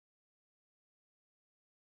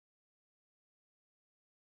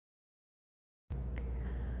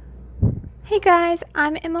Hey guys,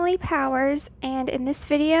 I'm Emily Powers, and in this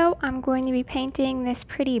video I'm going to be painting this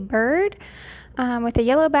pretty bird with a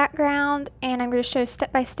yellow background, and I'm going to show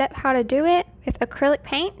step by step how to do it with acrylic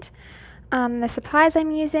paint. The supplies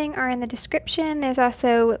I'm using are in the description. There's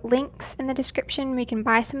also links in the description where you can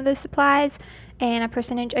buy some of those supplies, and a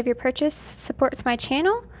percentage of your purchase supports my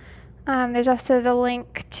channel. There's also the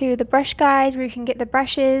link to the brush guides where you can get the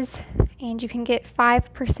brushes, and you can get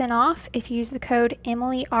 5% off if you use the code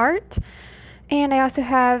EmilyArt. And I also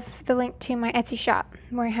have the link to my Etsy shop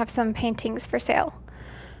where I have some paintings for sale.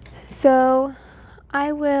 So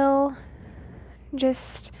I will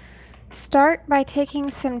just start by taking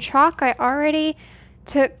some chalk. I already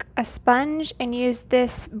took a sponge and used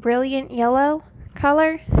this brilliant yellow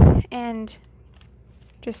color and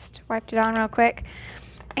just wiped it on real quick.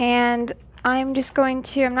 And I'm not going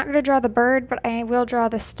to draw the bird, but I will draw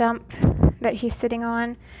the stump that he's sitting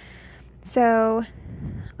on. So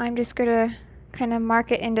I'm just going to kind of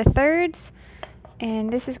mark it into thirds, and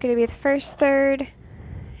this is going to be the first third,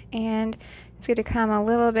 and it's going to come a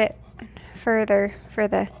little bit further for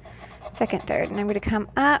the second third, and I'm going to come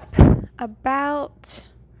up about,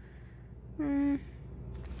 if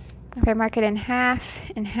I mark it in half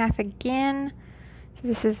again, so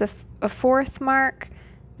this is a fourth mark,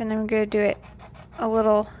 then I'm going to do it a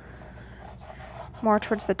little more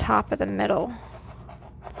towards the top of the middle.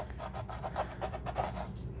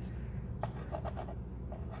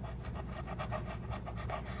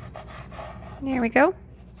 There we go.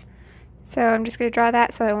 So I'm just going to draw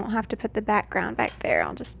that so I won't have to put the background back there.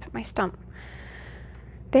 I'll just put my stump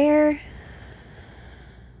there.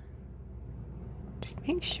 Just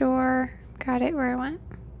make sure got it where I want.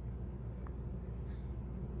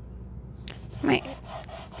 Might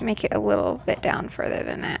make it a little bit down further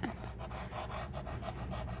than that.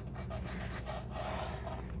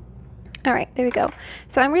 Alright, there we go.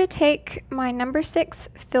 So I'm going to take my number 6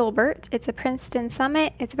 Filbert. It's a Princeton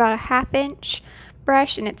Summit. It's about a 1/2 inch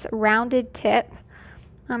brush and it's a rounded tip.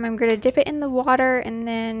 I'm going to dip it in the water and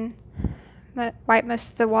then wipe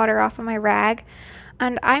most of the water off of my rag.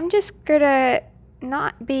 And I'm just going to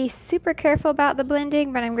not be super careful about the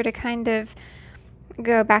blending, but I'm going to kind of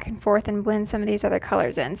go back and forth and blend some of these other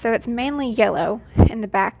colors in. So it's mainly yellow in the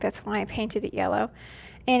back. That's why I painted it yellow.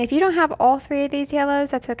 And if you don't have all 3 of these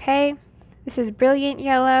yellows, that's okay. This is brilliant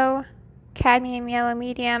yellow, cadmium yellow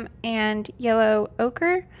medium, and yellow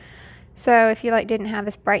ochre. So if you didn't have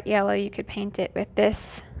this bright yellow, you could paint it with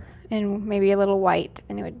this and maybe a little white,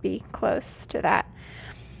 and it would be close to that.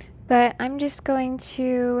 But I'm just going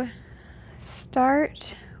to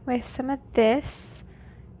start with some of this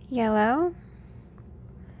yellow,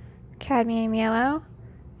 cadmium yellow,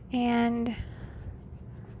 and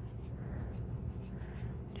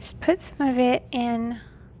just put some of it in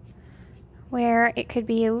where it could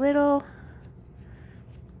be a little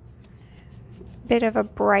bit of a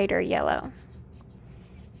brighter yellow.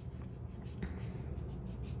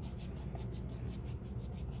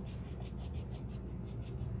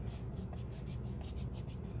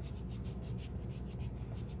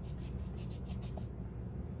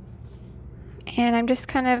 And I'm just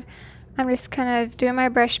kind of doing my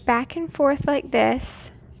brush back and forth like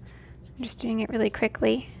this. I'm just doing it really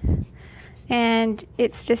quickly. And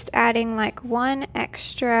it's just adding like one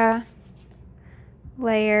extra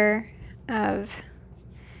layer of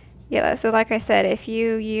yellow. So like I said, if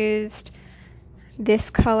you used this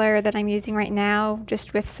color that I'm using right now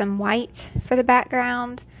just with some white for the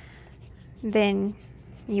background, then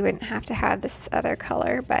you wouldn't have to have this other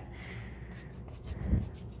color. But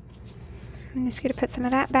I'm just going to put some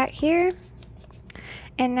of that back here.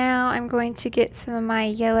 And now I'm going to get some of my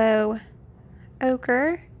yellow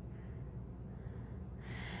ochre,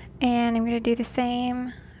 and I'm going to do the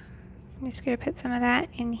same. I'm just going to put some of that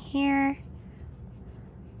in here.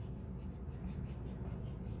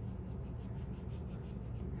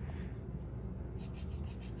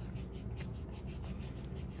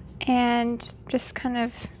 And just kind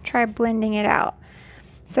of try blending it out.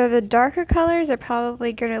 So the darker colors are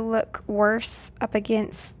probably going to look worse up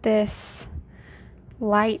against this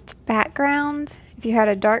light background. If you had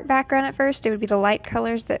a dark background at first, it would be the light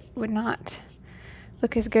colors that would not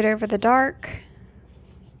look as good over the dark.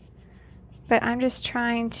 But I'm just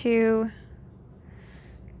trying to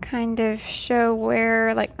kind of show where,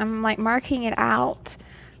 I'm marking it out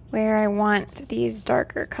where I want these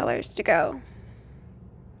darker colors to go.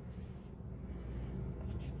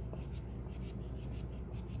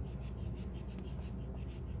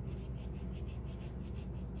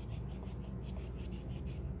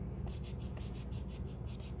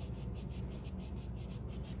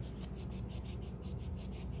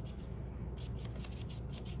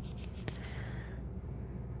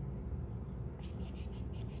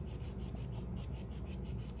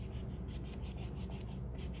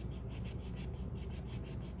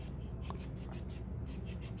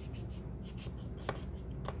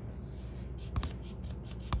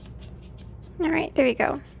 Alright, there we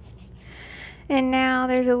go. And now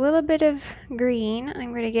there's a little bit of green.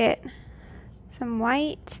 I'm going to get some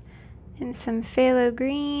white and some phthalo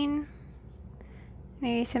green,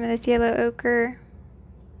 maybe some of this yellow ochre.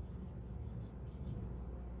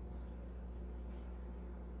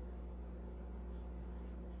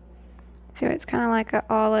 So it's kind of like an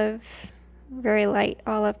olive, very light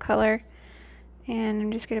olive color. And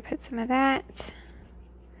I'm just going to put some of that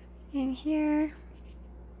in here.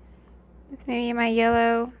 With maybe my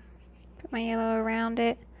yellow, put my yellow around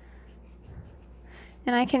it.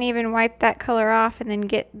 And I can even wipe that color off and then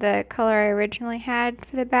get the color I originally had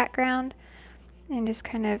for the background and just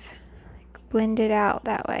kind of blend it out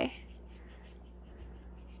that way.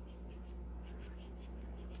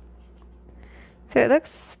 So it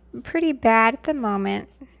looks pretty bad at the moment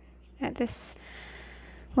at this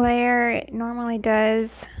layer. It normally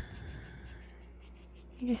does.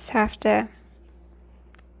 You just have to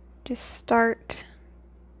just start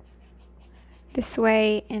this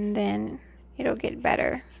way and then it'll get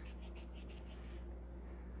better.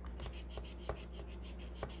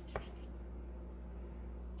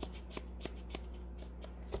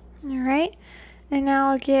 Alright, and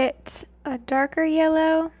now I'll get a darker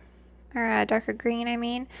yellow, or a darker green I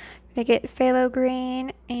mean. I'm going to get phthalo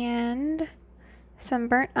green and some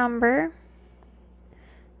burnt umber.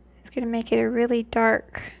 It's going to make it a really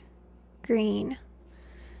dark green.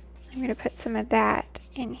 I'm going to put some of that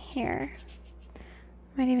in here.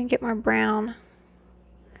 Might even get more brown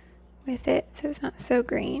with it so it's not so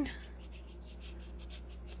green.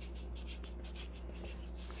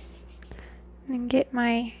 And then get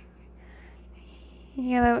my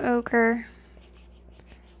yellow ochre.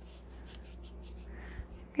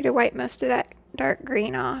 I'm going to wipe most of that dark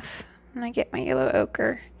green off when I get my yellow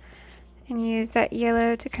ochre and use that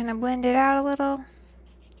yellow to kind of blend it out a little.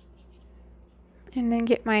 And then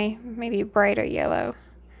get my maybe brighter yellow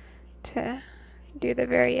to do the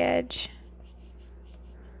very edge.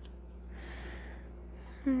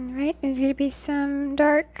 Alright, there's going to be some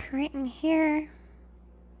dark right in here.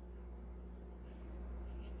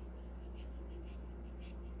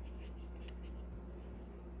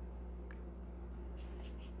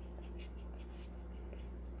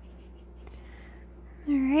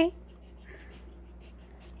 Alright.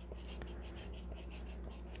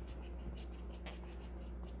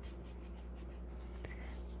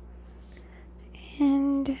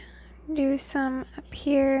 And do some up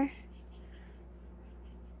here,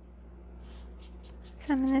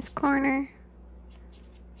 some in this corner.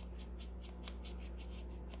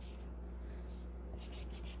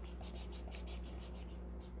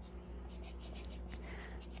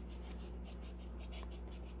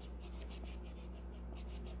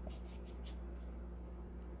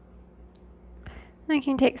 I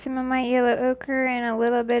can take some of my yellow ochre and a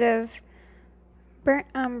little bit of burnt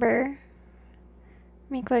umber.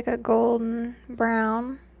 Make like a golden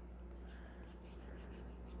brown.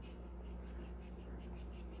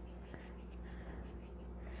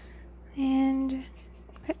 And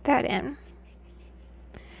put that in.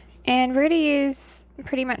 And we're going to use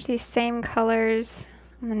pretty much these same colors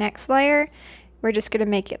on the next layer. We're just going to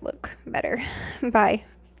make it look better by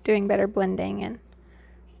doing better blending and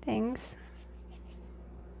things.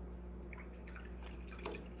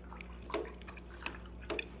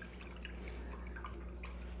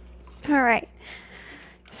 Alright,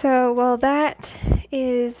 so while that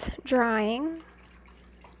is drying,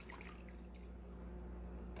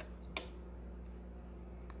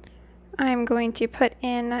 I'm going to put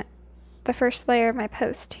in the first layer of my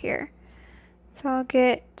post here. So I'll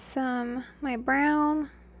get some my brown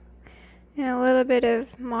and a little bit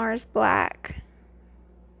of Mars black.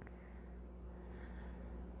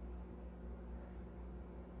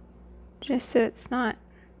 Just so it's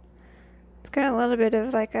got a little bit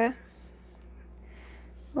of like a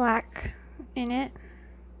black in it.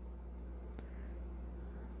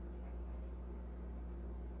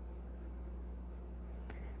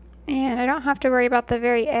 And I don't have to worry about the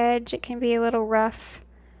very edge. It can be a little rough.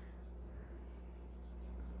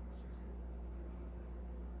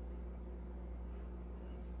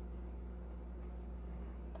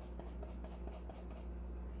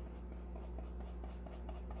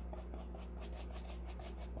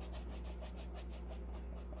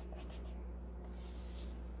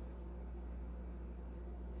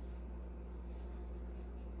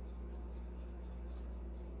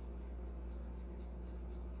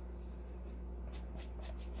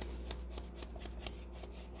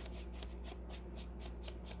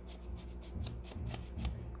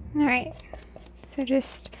 Alright, so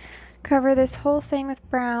just cover this whole thing with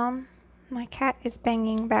brown. My cat is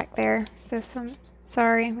banging back there, so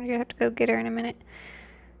Sorry, I'm gonna have to go get her in a minute.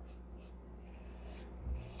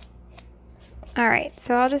 Alright,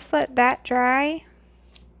 so I'll just let that dry.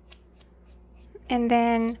 And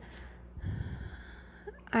then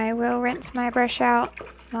I will rinse my brush out.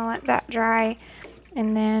 I'll let that dry.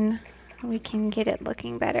 And then we can get it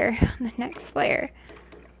looking better on the next layer.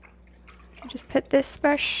 I'll just put this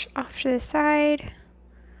brush off to the side.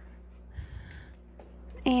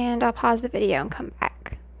 And I'll pause the video and come back.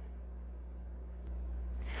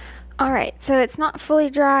 Alright, so it's not fully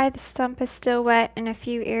dry. The stump is still wet in a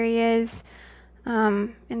few areas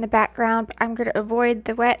in the background, but I'm going to avoid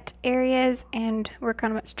the wet areas and work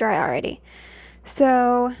on what's dry already.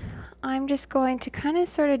 So I'm just going to kind of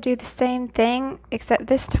sort of do the same thing, except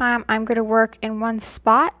this time I'm going to work in one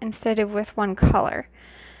spot instead of with one color.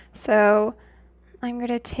 So I'm going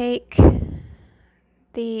to take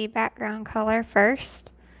the background color first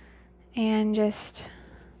and just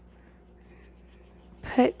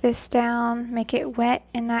put this down, make it wet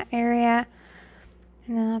in that area,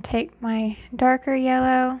 and then I'll take my darker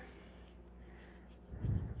yellow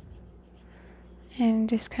and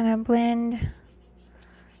just kind of blend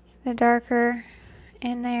the darker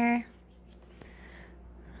in there.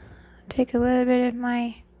 Take a little bit of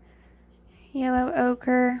my yellow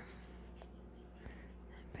ochre,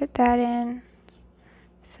 put that in,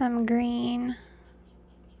 some green.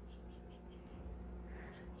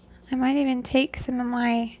 I might even take some of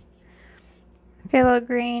my Phthalo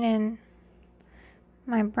Green and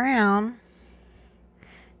my brown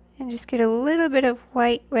and just get a little bit of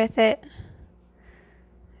white with it,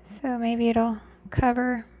 so maybe it'll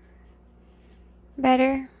cover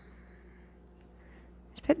better.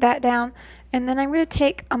 Just put that down, and then I'm going to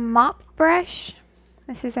take a mop brush.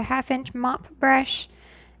 This is a 1/2 inch mop brush,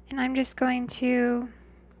 and I'm just going to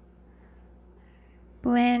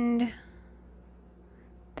blend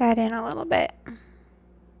that in a little bit. I'm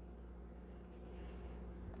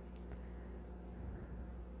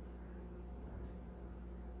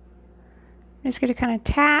just going to kind of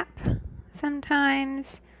tap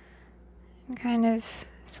sometimes and kind of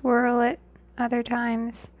swirl it other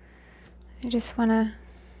times. I just want to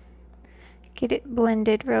get it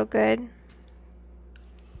blended real good.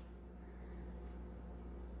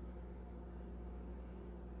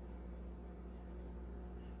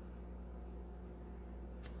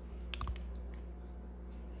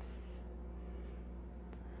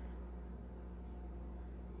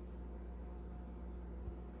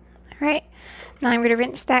 Alright, now I'm going to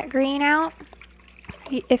rinse that green out.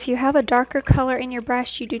 If you have a darker color in your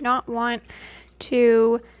brush, you do not want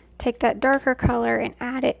to take that darker color and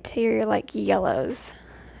add it to your like yellows,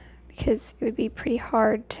 because it would be pretty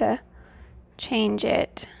hard to change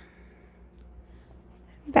it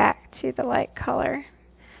back to the light color.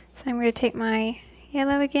 So I'm going to take my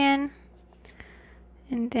yellow again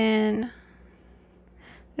and then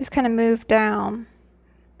just kind of move down.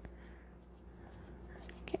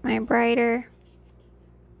 Get my brighter,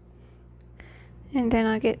 and then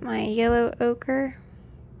I'll get my yellow ochre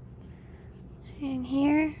in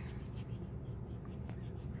here.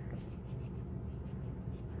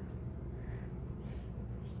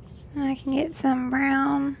 And I can get some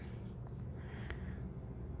brown,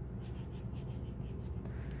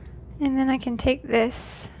 and then I can take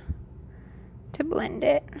this to blend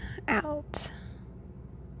it out.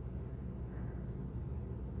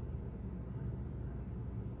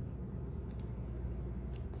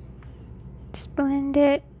 Blend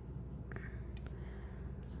it.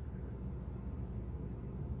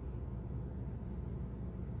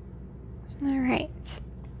 Alright.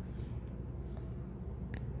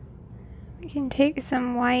 We can take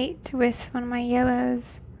some white with one of my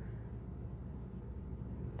yellows,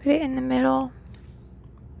 put it in the middle,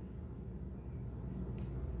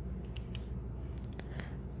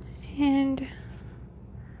 and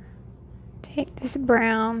take this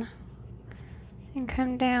brown and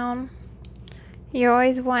come down. You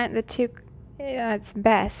always want the two, it's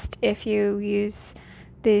best if you use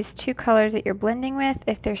these two colors that you're blending with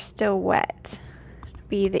if they're still wet. It'll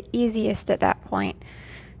be the easiest at that point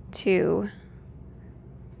to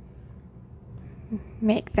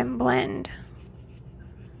make them blend.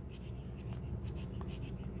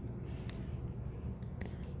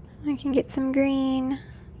 I can get some green,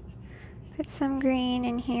 put some green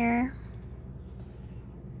in here.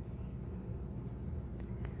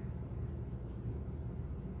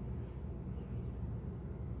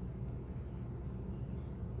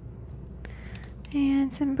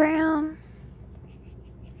 And some brown.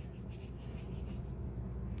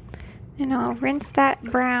 And I'll rinse that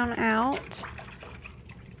brown out.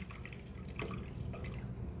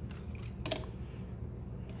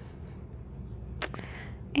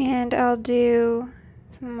 And I'll do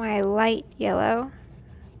some of my light yellow,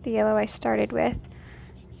 the yellow I started with,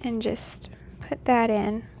 and just put that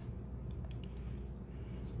in.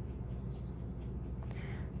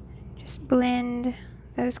 Just blend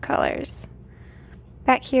those colors.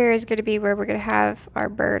 Back here is going to be where we're going to have our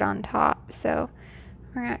bird on top, so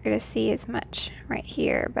we're not going to see as much right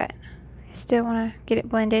here, but I still want to get it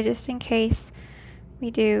blended just in case we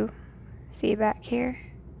do see back here.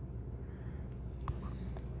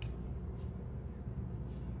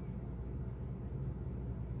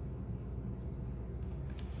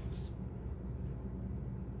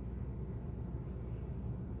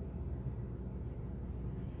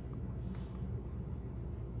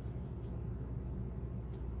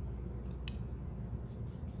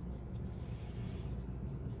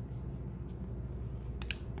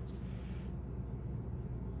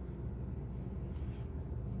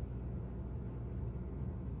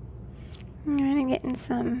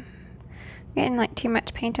 I'm getting like too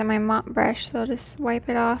much paint on my mop brush, so I'll just wipe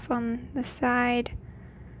it off on the side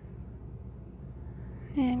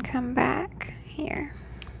and come back here.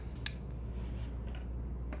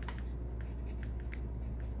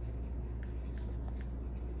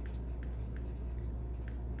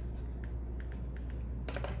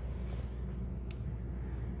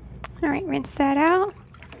 Alright, rinse that out.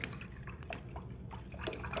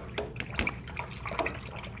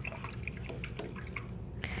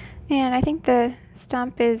 And I think the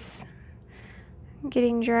stump is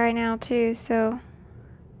getting dry now too, so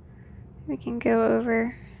we can go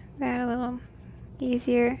over that a little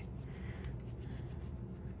easier.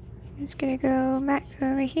 Just gonna go back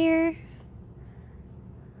over here.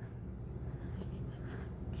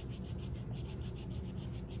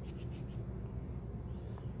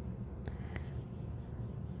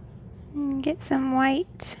 And get some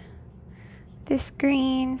white, this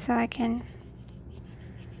green, so I can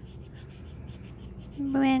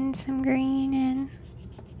blend some green in.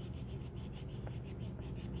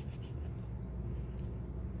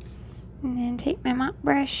 And then take my mop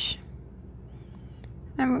brush.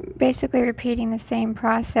 I'm basically repeating the same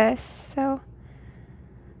process, so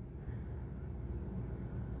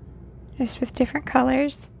just with different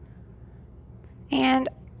colors. And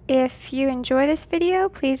if you enjoy this video,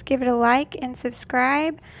 please give it a like and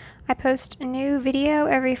subscribe. I post a new video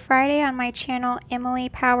every Friday on my channel, Emily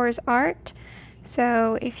Powers Art.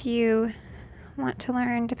 So if you want to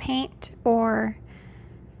learn to paint or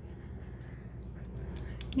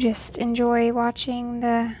just enjoy watching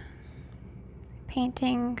the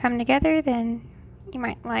painting come together, then you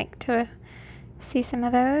might like to see some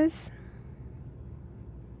of those.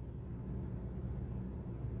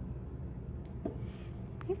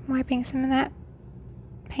 Wiping some of that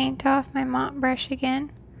paint off my mop brush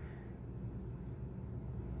again.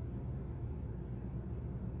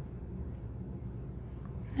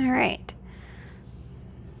 Alright.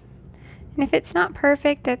 And if it's not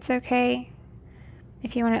perfect, that's okay.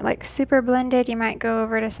 If you want it like super blended, you might go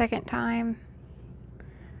over it a second time.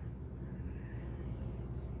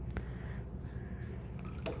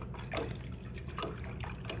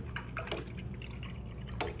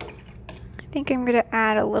 I think I'm going to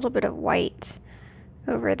add a little bit of white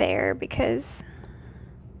over there because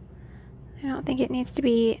I don't think it needs to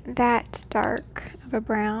be that dark of a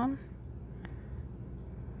brown.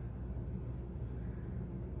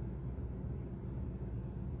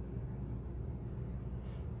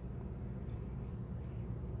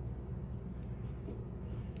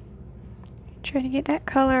 Try to get that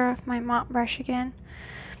color off my mop brush again.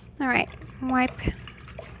 Alright, wipe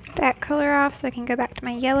that color off so I can go back to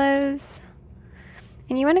my yellows.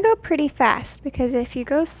 And you want to go pretty fast, because if you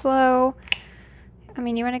go slow, I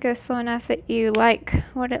mean, you want to go slow enough that you like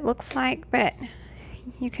what it looks like, but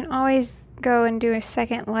you can always go and do a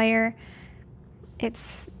second layer.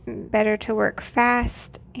 It's better to work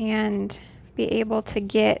fast and be able to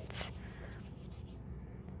get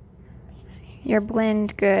your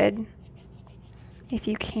blend good if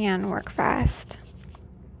you can work fast.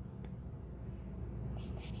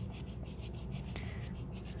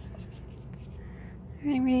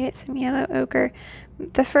 I'm going to get some yellow ochre.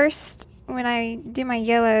 When I do my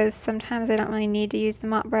yellows, sometimes I don't really need to use the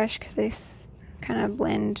mop brush because they kind of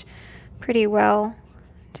blend pretty well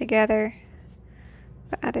together.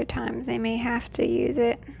 But other times I may have to use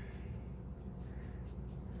it.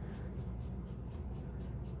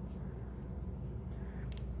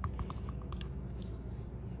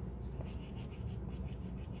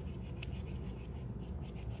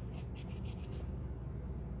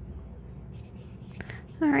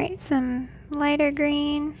 Alright, some lighter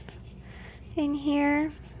green in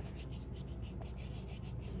here.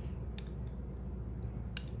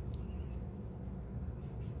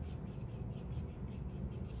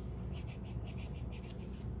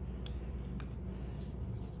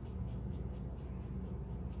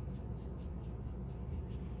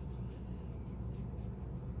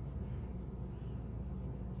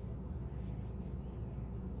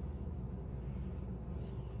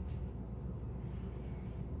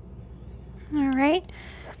 Alright,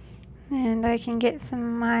 and I can get some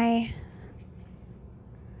of my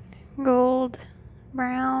gold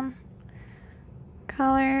brown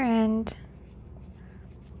color and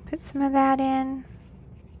put some of that in.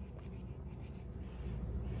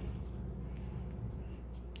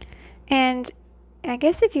 And I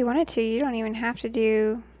guess if you wanted to, you don't even have to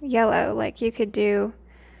do yellow. Like you could do,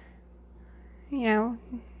 you know,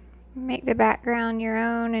 make the background your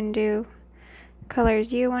own and do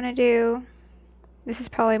colors you want to do. This is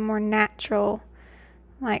probably more natural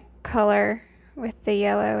like color with the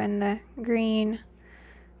yellow and the green,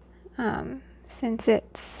 since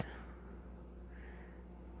it's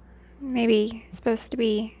maybe supposed to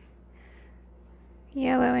be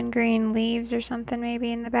yellow and green leaves or something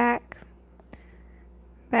maybe in the back.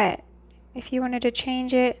 But if you wanted to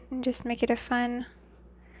change it and just make it a fun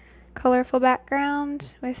colorful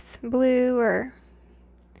background with blue or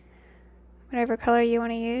whatever color you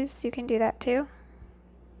want to use, you can do that too.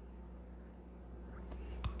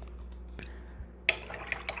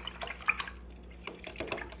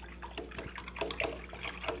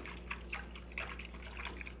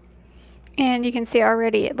 And you can see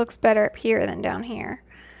already it looks better up here than down here.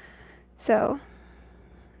 So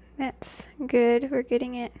that's good. We're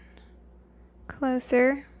getting it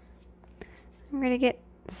closer. I'm going to get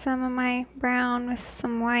some of my brown with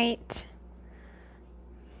some white.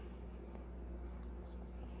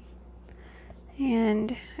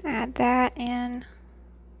 And add that in.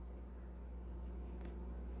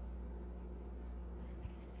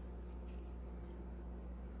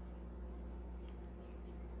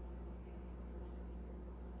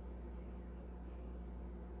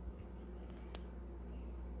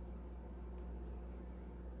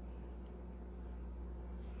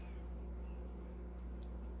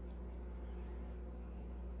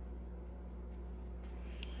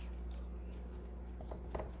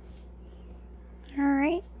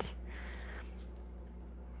 Alright,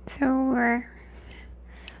 so we're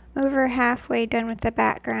over halfway done with the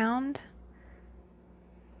background.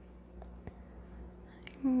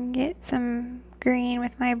 Get some green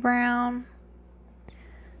with my brown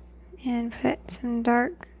and put some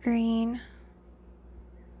dark green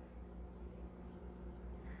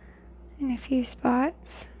in a few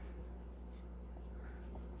spots.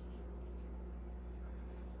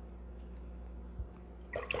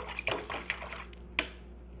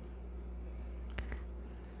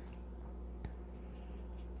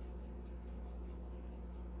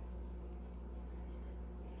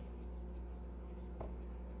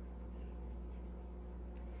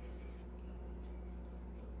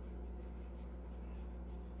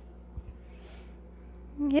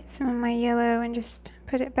 Get some of my yellow and just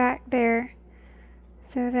put it back there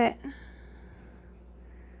so that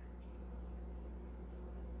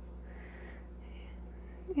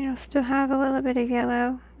it'll still have a little bit of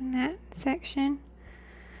yellow in that section.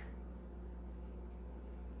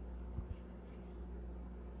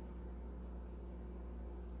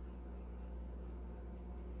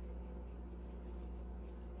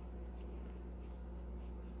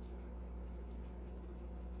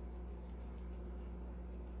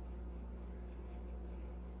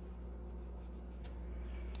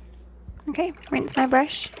 Okay, rinse my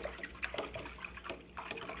brush.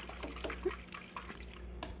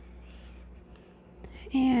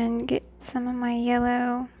 And get some of my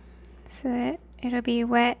yellow so that it'll be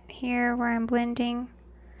wet here where I'm blending.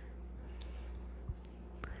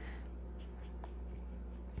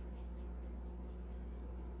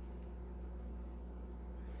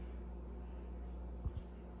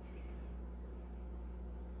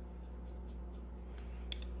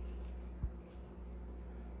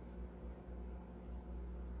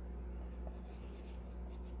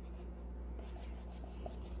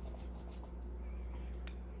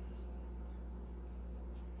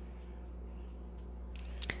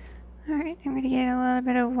 Alright, I'm going to get a little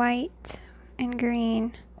bit of white and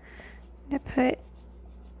green to put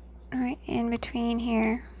right in between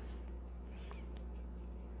here.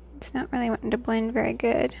 It's not really wanting to blend very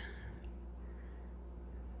good.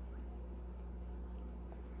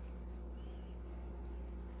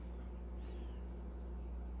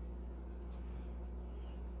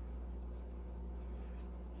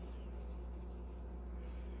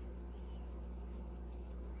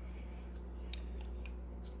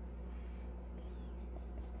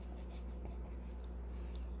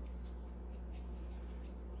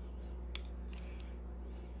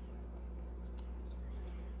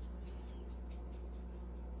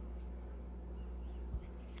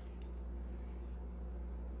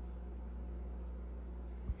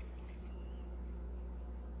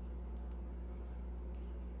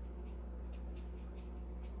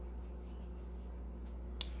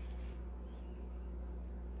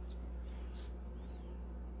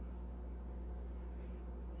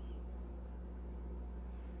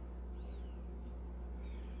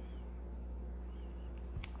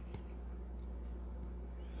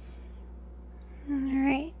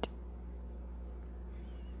 Alright.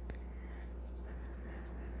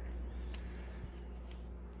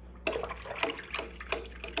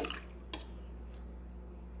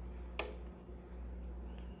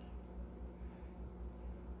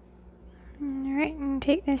 Alright, and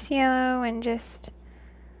take this yellow and just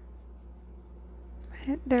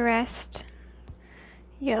put the rest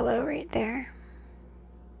yellow right there.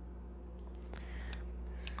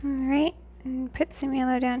 Alright, and put some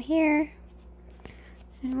yellow down here,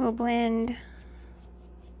 and we'll blend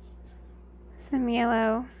some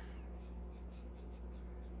yellow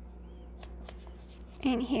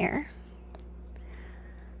in here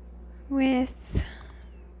with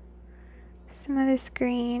some of this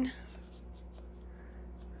green.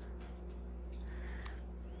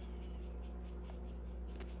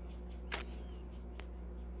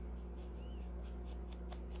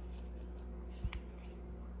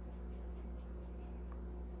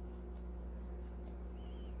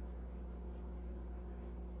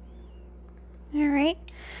 Alright,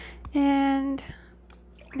 and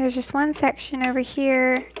there's just one section over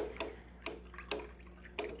here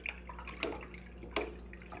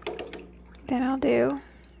that I'll do.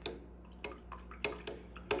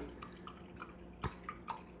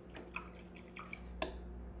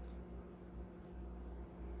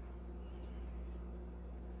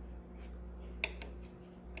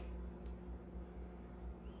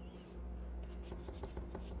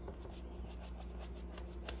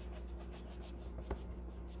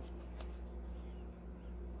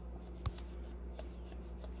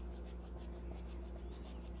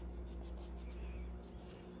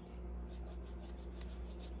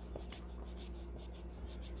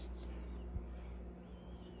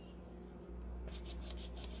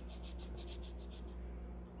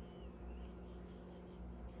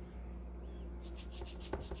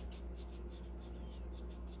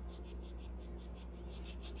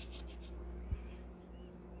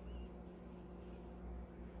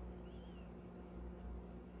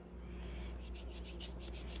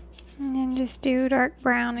 And then just do dark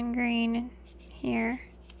brown and green here.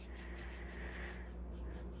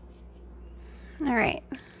 Alright.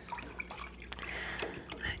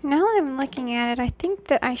 Now that I'm looking at it, I think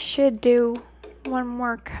that I should do one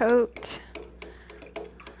more coat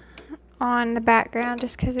on the background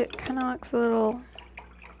just because it kind of looks a little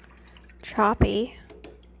choppy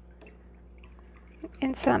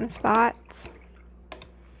in some spots.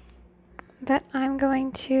 But I'm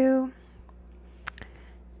going to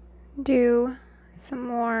do some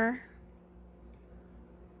more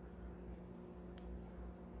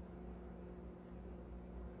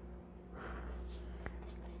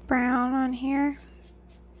brown on here.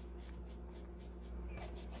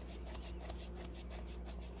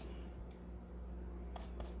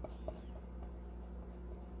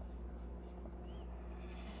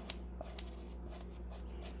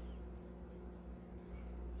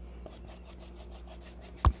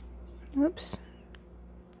 Whoops.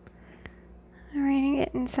 Alright, and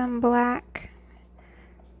getting some black,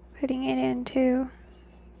 putting it into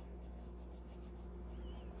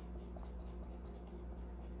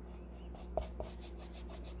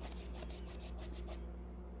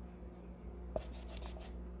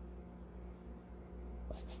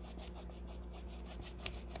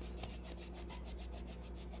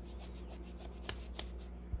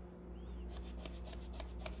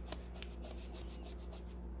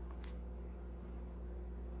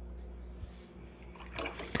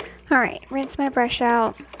Alright, rinse my brush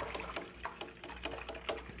out.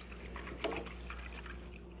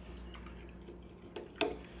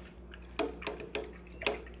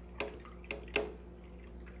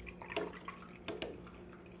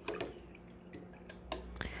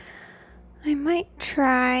 I might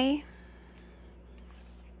try.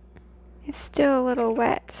 It's still a little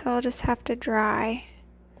wet, so I'll just have to dry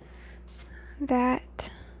that.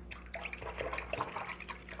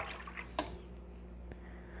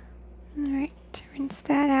 Alright, rinse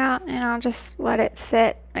that out and I'll just let it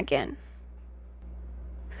sit again.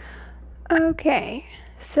 Okay,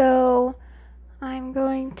 so I'm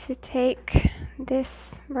going to take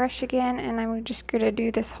this brush again and I'm just going to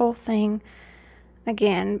do this whole thing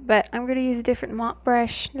again, but I'm going to use a different mop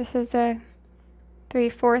brush. This is a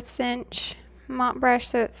 3/4 inch mop brush,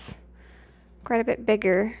 so it's quite a bit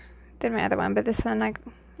bigger than my other one, but this one,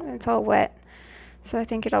 it's all wet, so I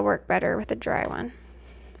think it'll work better with a dry one.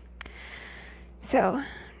 So,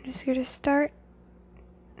 I'm just going to start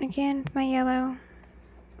again with my yellow.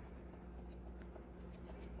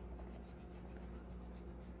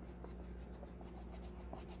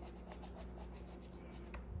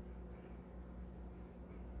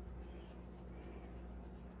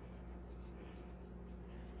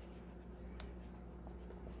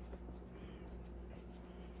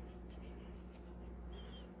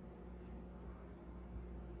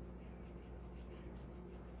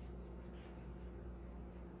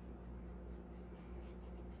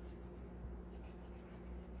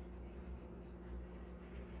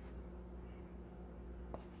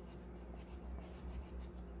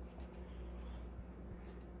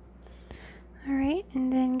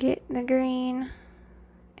 the green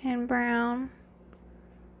and brown.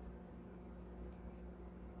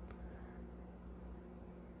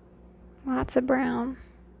 Lots of brown.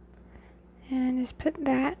 And just put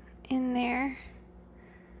that in there.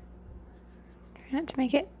 Try not to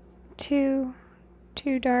make it too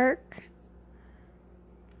dark.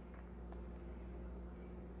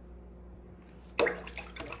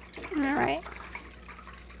 Alright.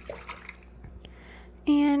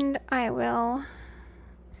 And I will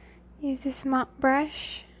use this mop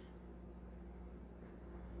brush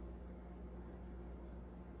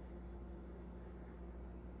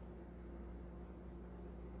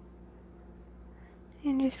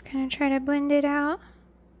and just kind of try to blend it out.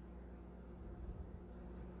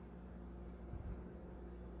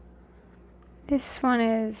 This one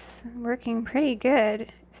is working pretty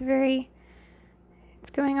good. It's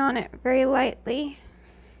going on it very lightly.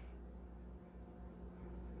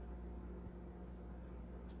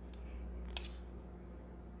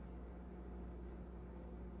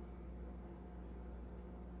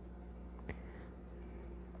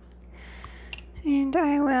 And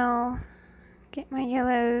I will get my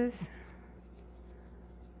yellows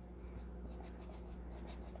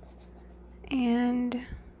and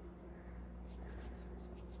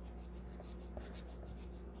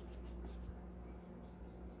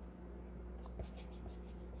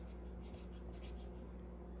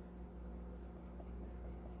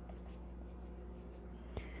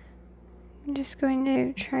I'm just going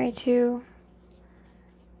to try to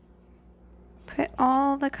put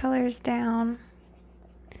all the colors down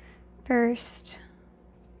first.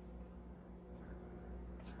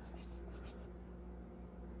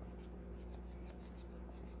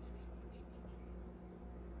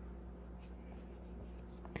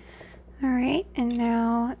 Alright, and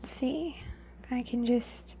now let's see if I can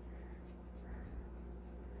just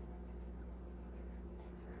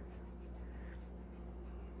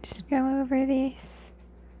go over these.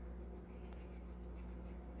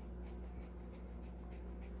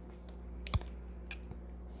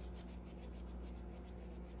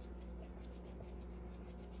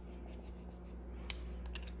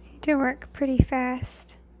 Need to work pretty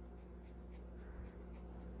fast.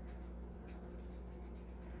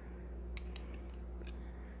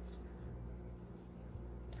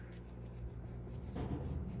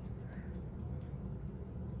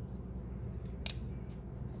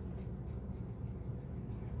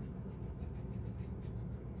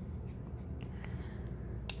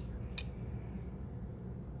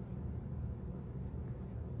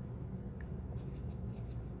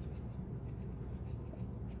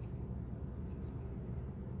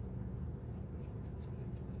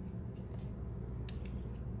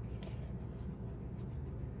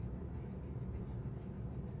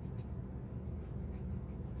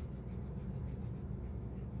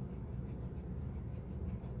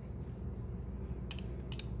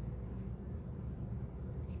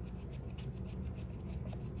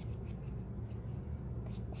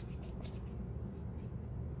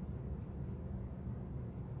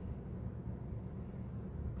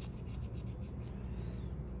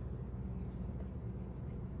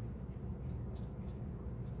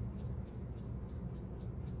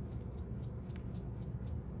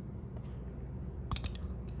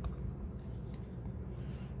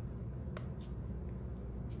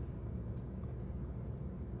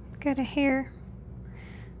 Got a hair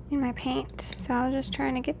in my paint, so I was just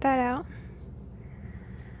trying to get that out.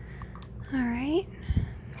 Alright,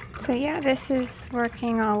 so yeah, this is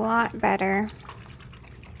working a lot better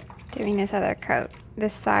doing this other coat.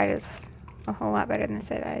 This side is a whole lot better than this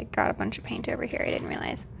side. I got a bunch of paint over here, I didn't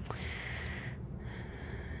realize.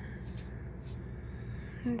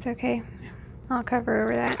 It's okay, I'll cover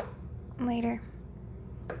over that later.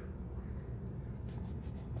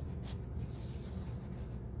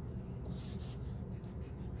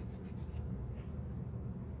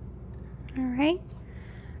 Alright,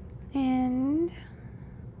 and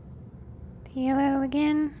the yellow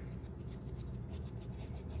again.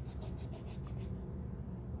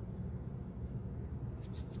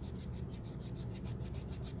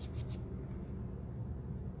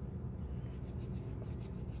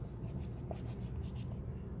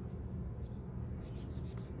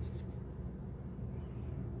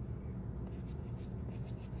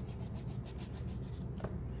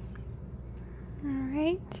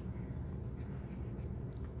 Alright.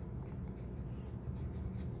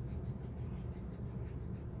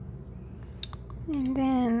 And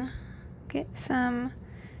then get some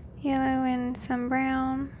yellow and some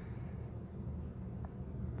brown.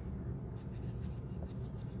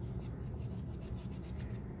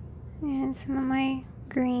 And some of my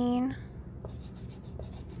green.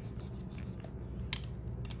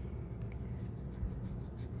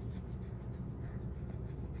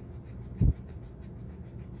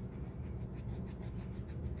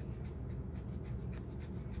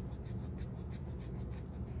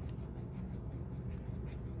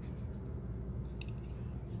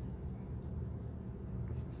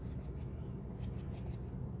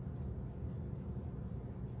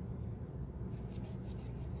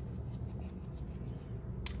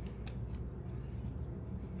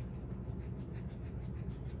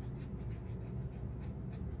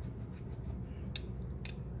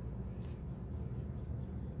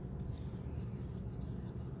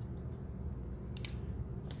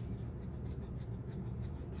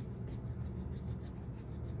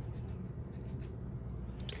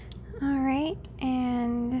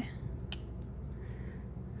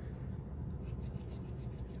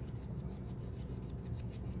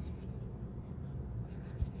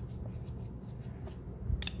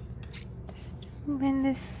 blend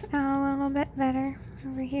this out a little bit better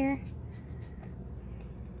over here.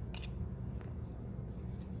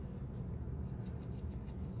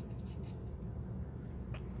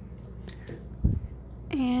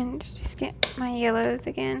 And just get my yellows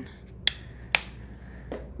again.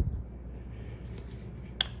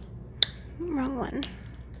 Wrong one.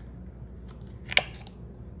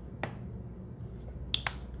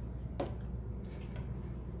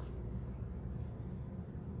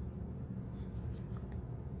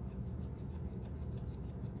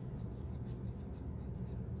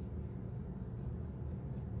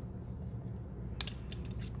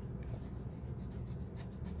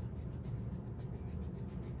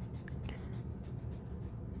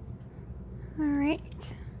 All right.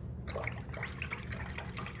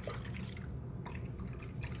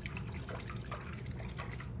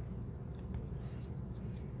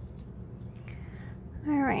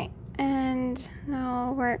 All right, and now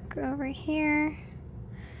I'll work over here.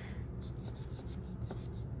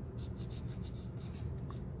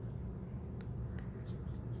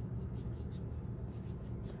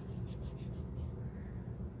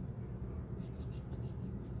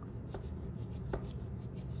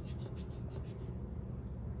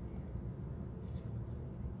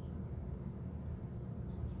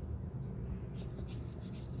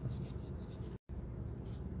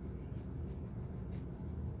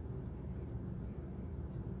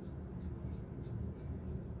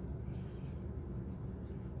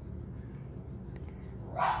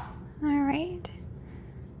 Alright,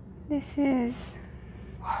 this is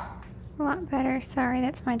a lot better. Sorry,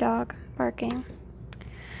 that's my dog barking.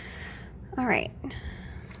 Alright,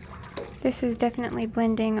 this is definitely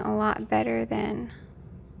blending a lot better than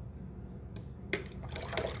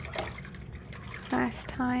last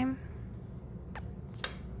time.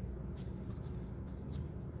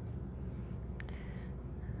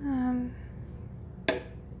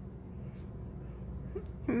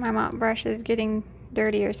 My mop brush is getting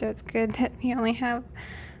dirtier, so it's good that we only have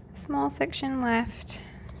a small section left.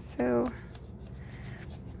 So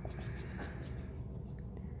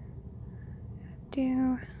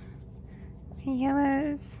do the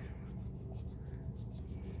yellows.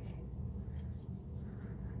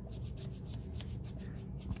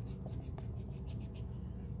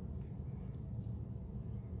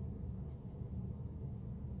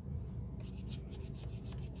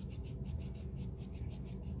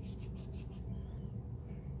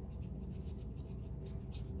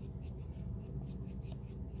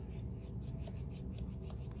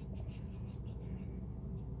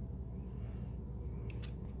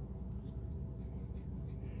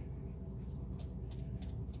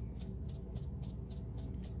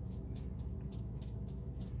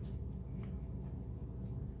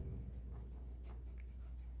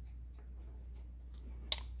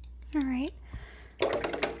 All right,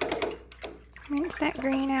 rinse that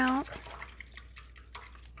green out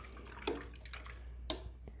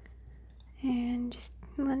and just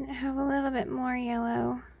let it have a little bit more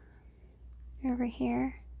yellow over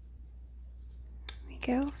here. There we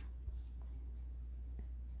go.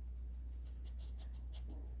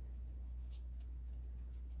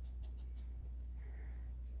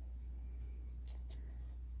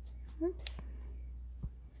 Oops.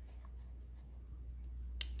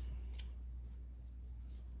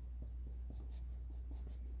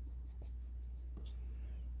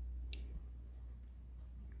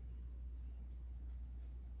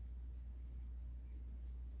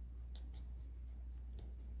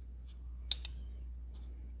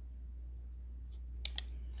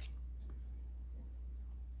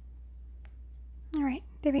 All right,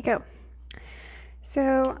 there we go.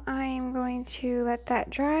 So I'm going to let that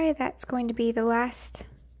dry. That's going to be the last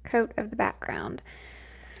coat of the background.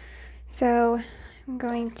 So I'm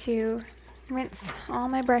going to rinse all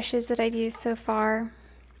my brushes that I've used so far.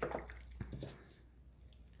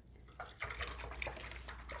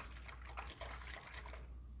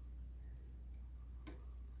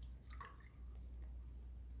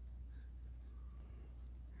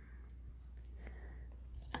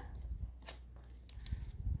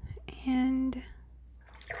 And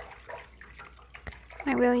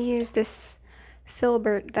I will use this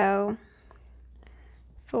Filbert though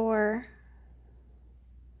for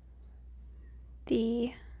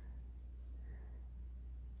the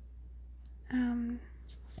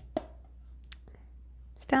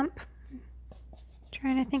stump.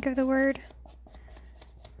 Trying to think of the word.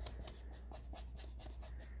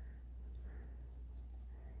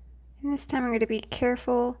 And this time I'm going to be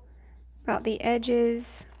careful about the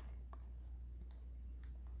edges.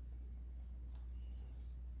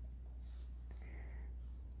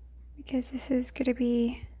 Because this is going to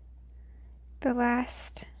be the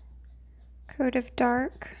last coat of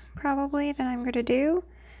dark probably that I'm going to do.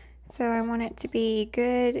 So I want it to be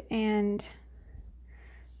good and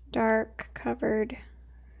dark covered.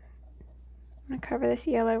 I'm going to cover this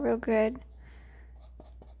yellow real good.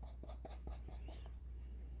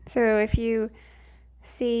 So if you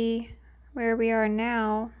see where we are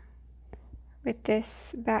now with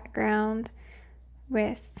this background,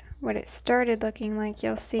 with what it started looking like,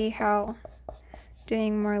 you'll see how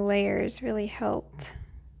doing more layers really helped.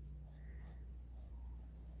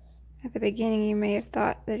 At the beginning you may have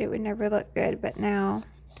thought that it would never look good, but now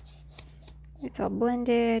it's all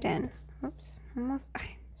blended and, oops, almost,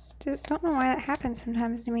 I just don't know why that happens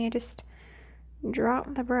sometimes to me. I just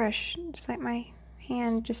drop the brush, just like my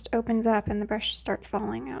hand just opens up and the brush starts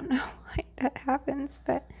falling. I don't know why that happens,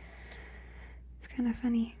 but it's kind of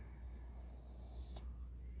funny.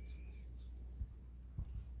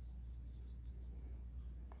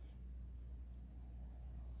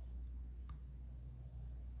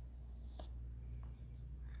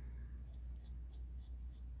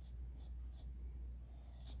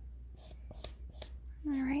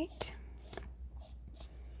 All right,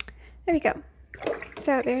 there we go.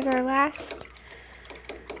 So there's our last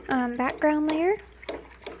background layer.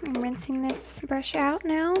 I'm rinsing this brush out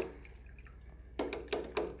now.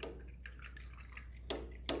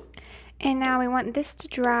 And now we want this to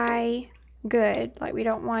dry good. Like, we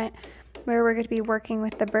don't want where we're going to be working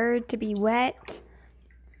with the bird to be wet.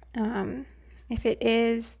 If it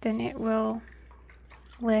is, then it will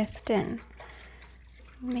lift and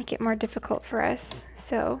make it more difficult for us.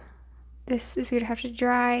 So this is going to have to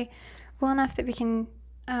dry well enough that we can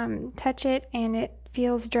touch it and it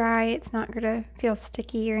feels dry. It's not going to feel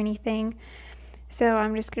sticky or anything. So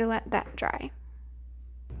I'm just going to let that dry.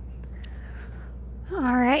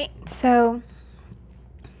 Alright, so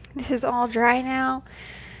this is all dry now,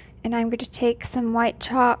 and I'm going to take some white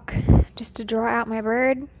chalk just to draw out my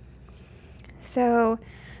bird. So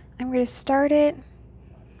I'm going to start it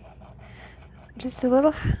just a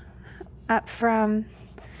little up from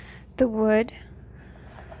the wood.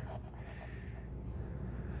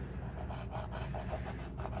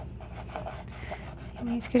 And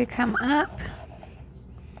he's going to come up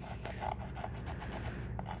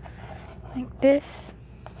like this.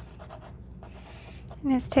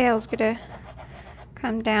 And his tail's going to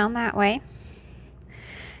come down that way.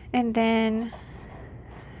 And then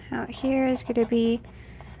out here is going to be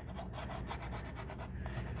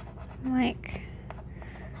like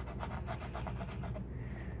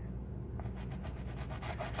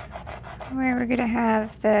where we're going to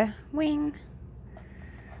have the wing.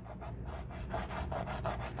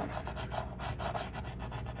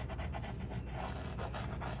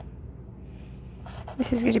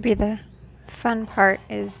 This is going to be the fun part,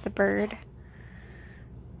 is the bird.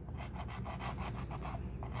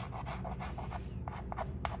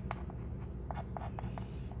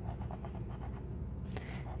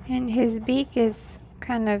 And his beak is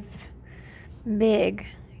kind of big.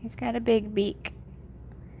 He's got a big beak.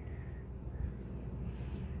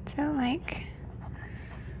 So like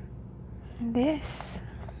this.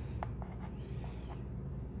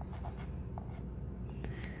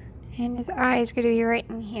 And his eye is going to be right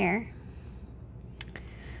in here.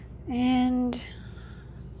 And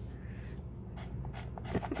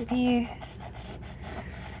be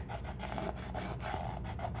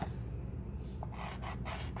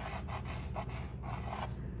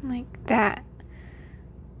like that.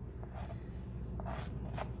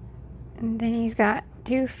 And then he's got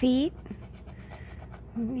 2 feet.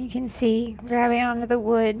 You can see grabbing onto the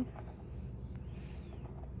wood.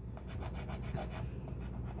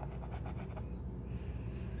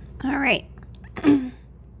 Alright, I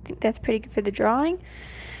think that's pretty good for the drawing.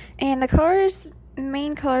 And the colors, the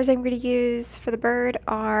main colors I'm going to use for the bird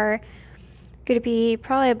are going to be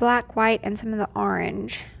probably a black, white, and some of the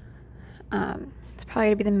orange. It's probably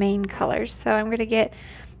going to be the main colors. So I'm going to get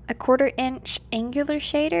a 1/4 inch angular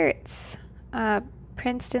shader. It's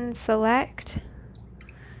Princeton Select.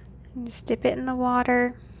 And just dip it in the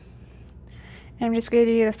water. And I'm just going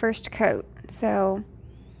to do the first coat. So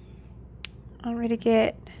I'm going to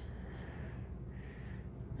get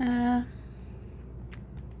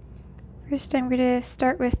first I'm going to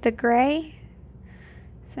start with the gray.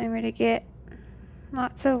 So I'm going to get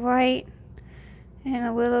lots of white and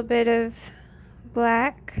a little bit of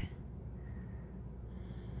black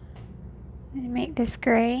and make this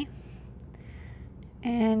gray.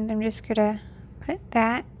 And I'm just going to put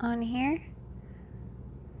that on here.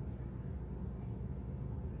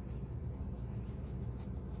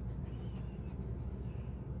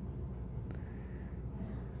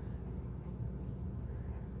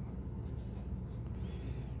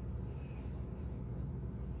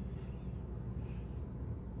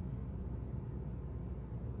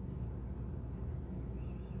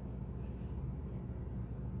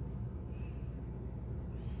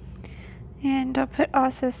 And I'll put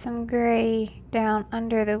also some gray down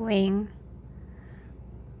under the wing.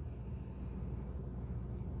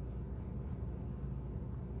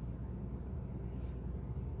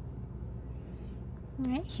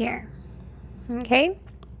 Right here. Okay.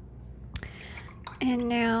 And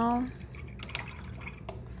now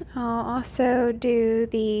I'll also do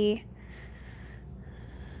the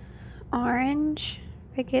orange.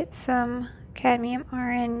 I get some cadmium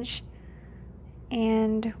orange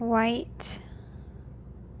and white.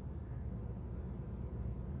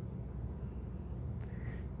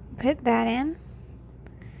 Put that in.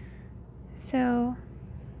 So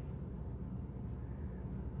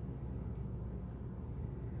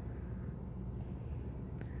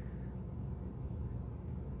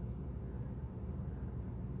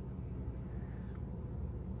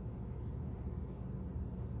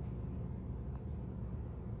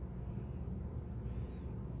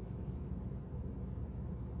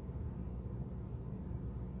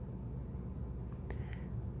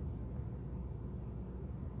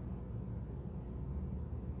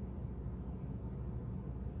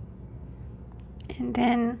and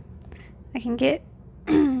then I can get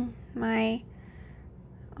my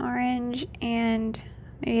orange and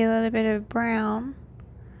maybe a little bit of brown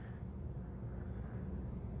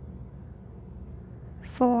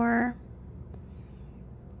for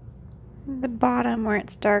the bottom where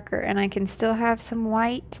it's darker, and I can still have some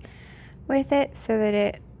white with it so that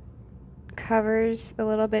it covers a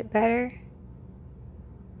little bit better,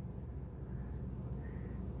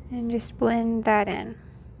 and just blend that in.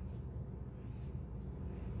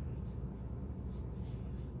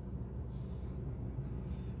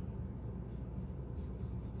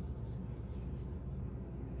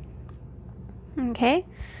 Okay,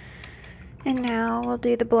 and now we'll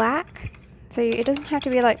do the black. So it doesn't have to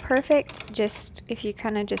be like perfect, just if you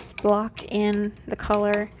kind of just block in the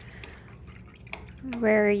color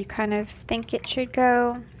where you kind of think it should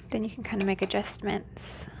go, then you can kind of make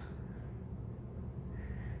adjustments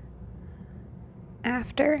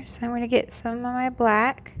after. So I'm going to get some of my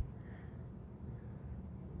black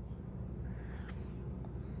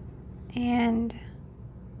and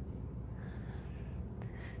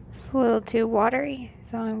it's a little too watery,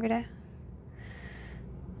 so I'm going to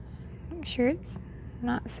make sure it's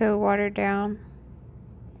not so watered down.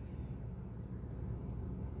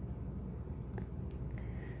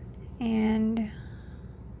 And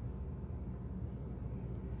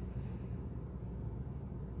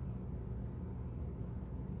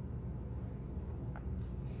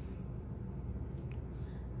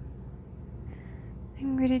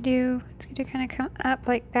I'm going to do, it's going to kind of come up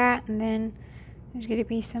like that, and then there's going to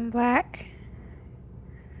be some black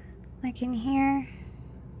like in here.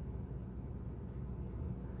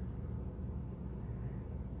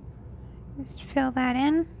 Just fill that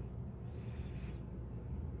in.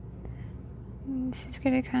 And this is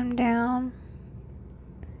going to come down.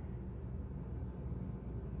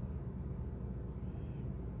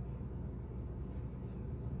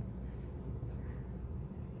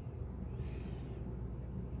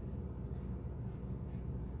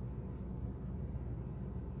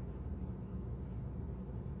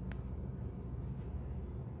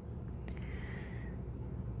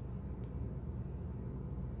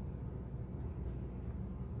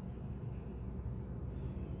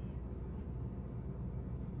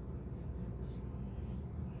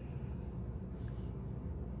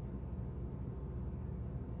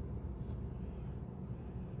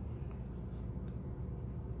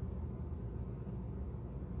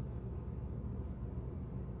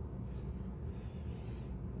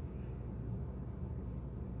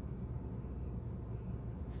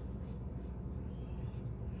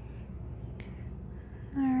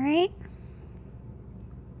 Alright.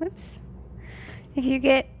 Whoops. If you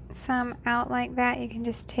get some out like that, you can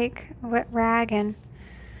just take a wet rag and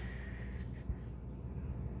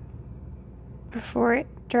before it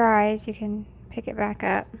dries, you can pick it back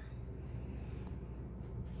up.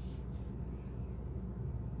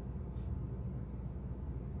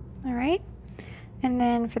 Alright. And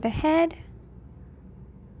then for the head,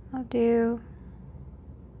 I'll do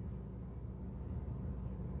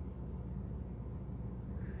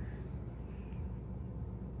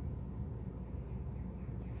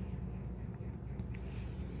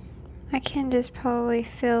I can just probably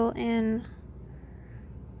fill in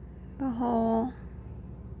the whole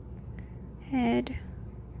head.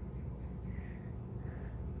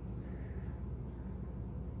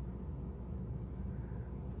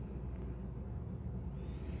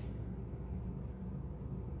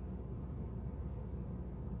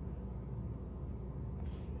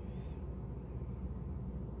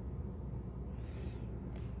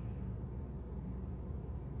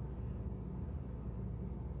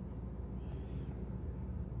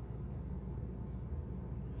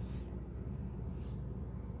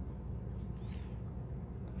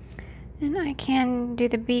 And I can do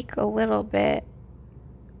the beak a little bit.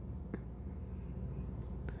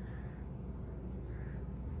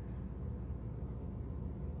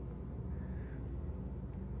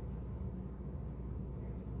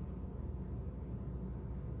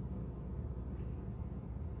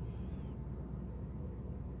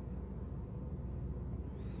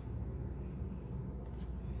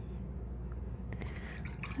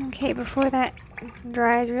 Okay, before that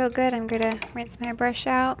dries real good, I'm going to rinse my brush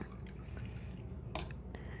out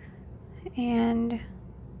and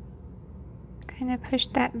kind of push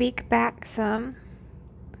that beak back some.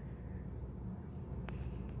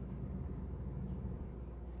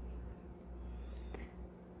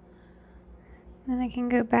 Then I can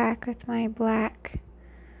go back with my black.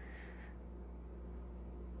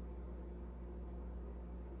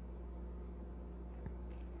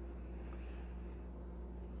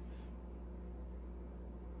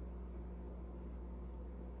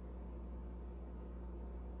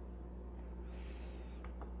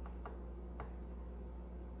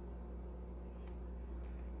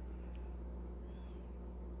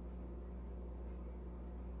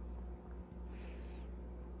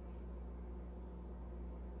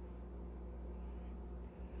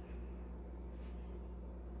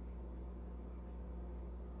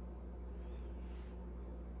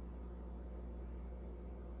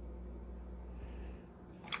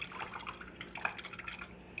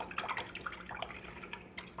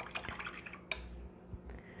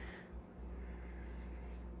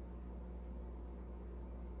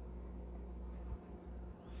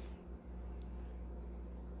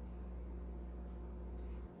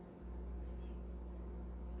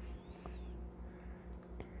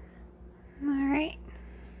 Alright.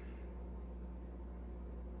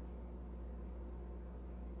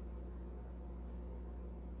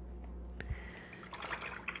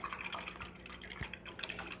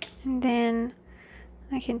 And then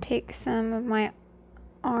I can take some of my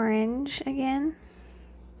orange again,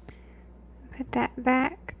 put that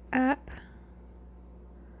back up.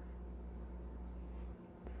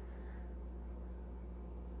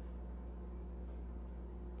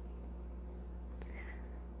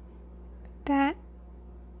 That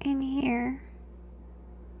in here.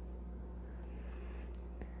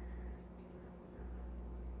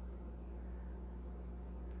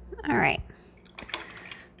 All right,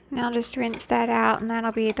 now just rinse that out and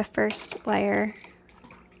that'll be the first layer.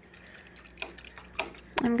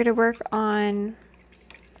 I'm going to work on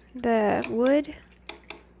the wood.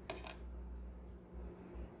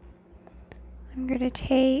 I'm going to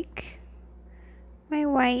take my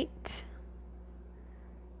white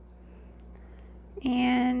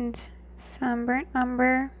and some burnt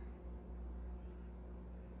umber,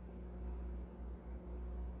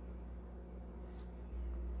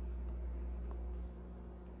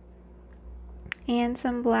 and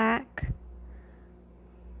some black,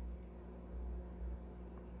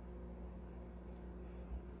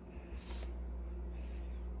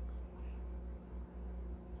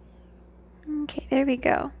 okay, there we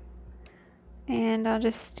go. And I'll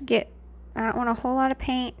just get, I don't want a whole lot of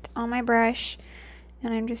paint on my brush,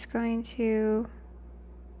 and I'm just going to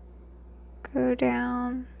go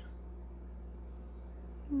down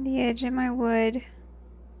the edge of my wood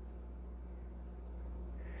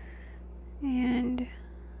and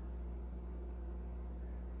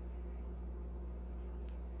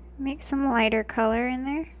make some lighter color in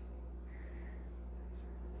there.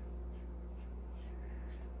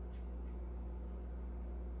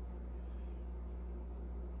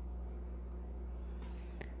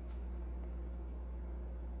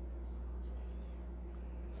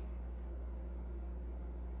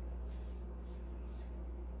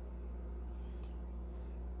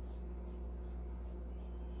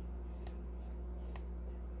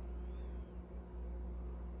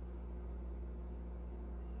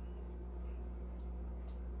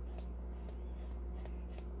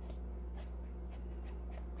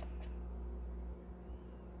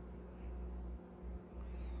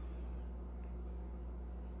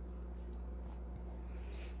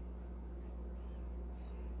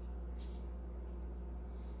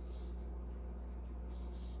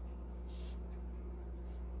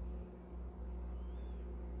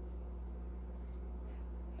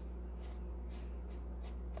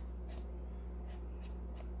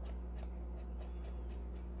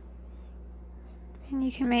 And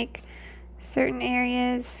you can make certain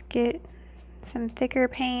areas get some thicker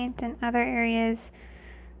paint and other areas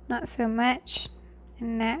not so much,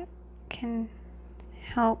 and that can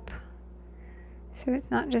help so it's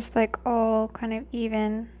not just like all kind of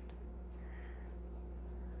even.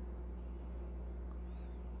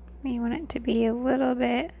 You want it to be a little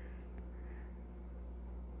bit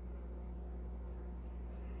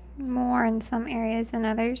more in some areas than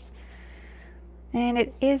others. And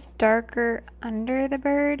it is darker under the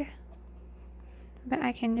bird, but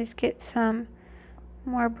I can just get some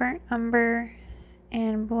more burnt umber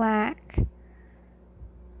and black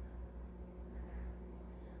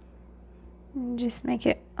and just make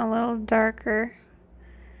it a little darker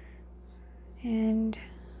and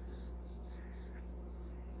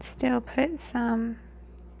still put some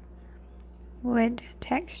wood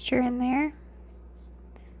texture in there.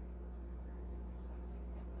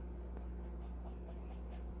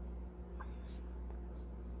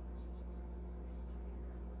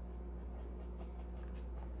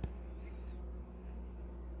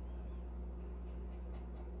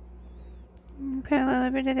 Put a little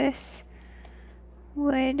bit of this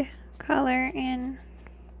wood color in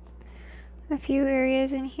a few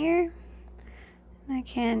areas in here. I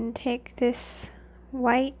can take this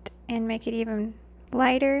white and make it even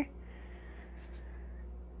lighter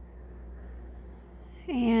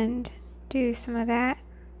and do some of that.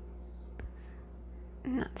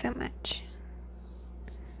 Not so much.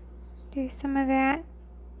 Do some of that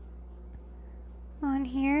on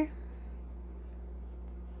here.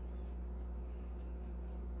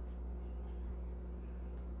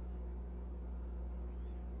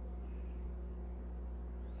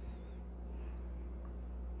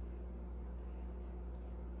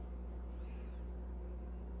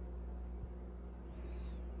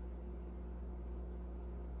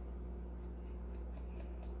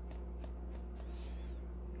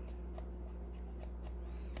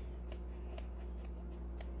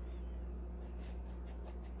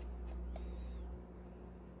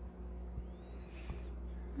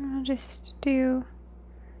 I'll just do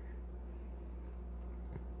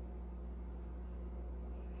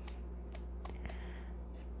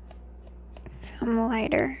some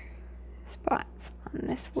lighter spots on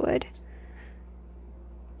this wood.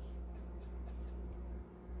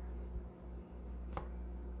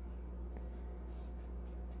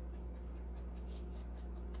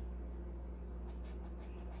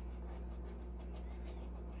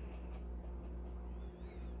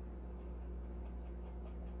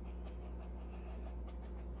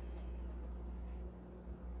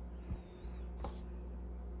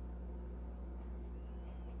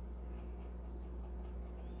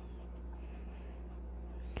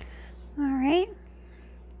 Alright,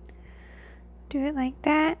 do it like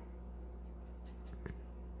that.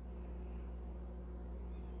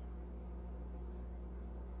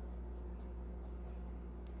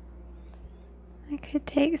 I could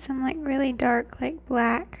take some like really dark, like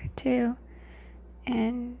black too,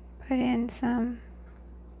 and put in some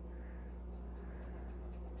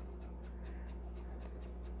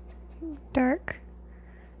dark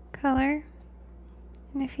color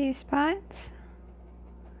in a few spots.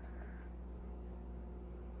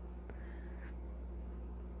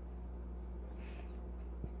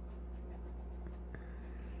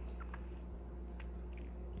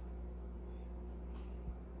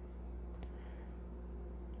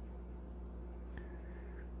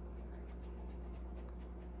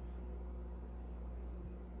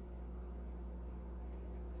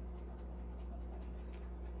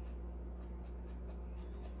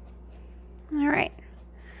 Alright,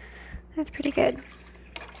 that's pretty good.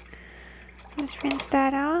 Just rinse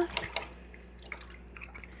that off.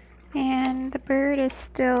 And the bird is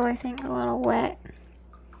still, I think, a little wet.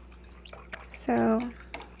 So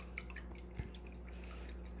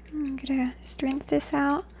I'm gonna just rinse this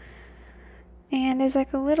out. And there's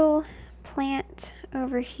like a little plant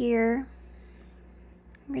over here.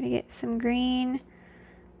 I'm gonna get some green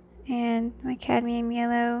and my cadmium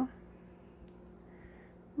yellow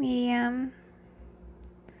medium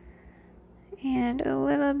and a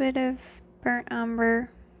little bit of burnt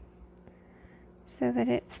umber so that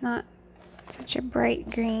it's not such a bright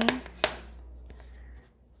green,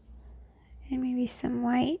 and maybe some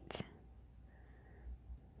white.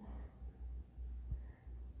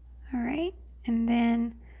 Alright, and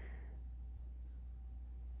then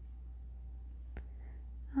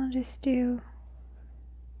I'll just do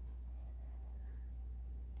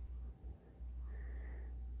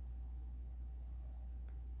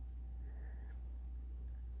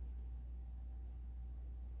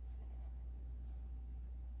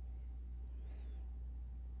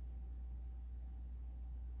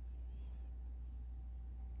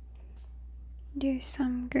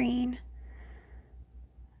some green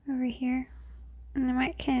over here, and I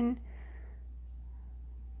might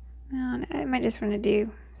I might just want to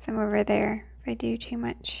do some over there. If I do too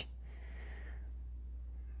much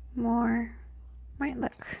more, might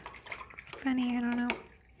look funny, I don't know.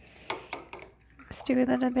 Let's do a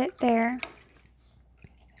little bit there.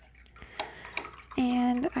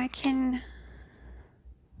 and I can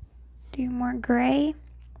do more gray.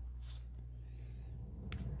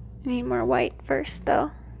 I need more white first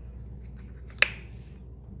though.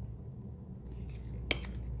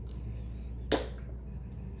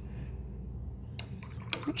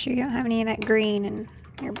 Make sure you don't have any of that green in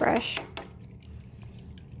your brush.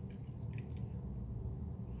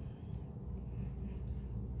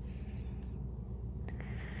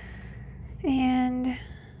 And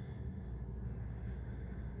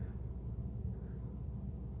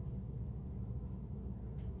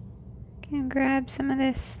can grab some of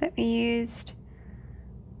this that we used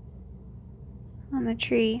on the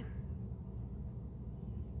tree.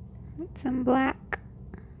 With some black.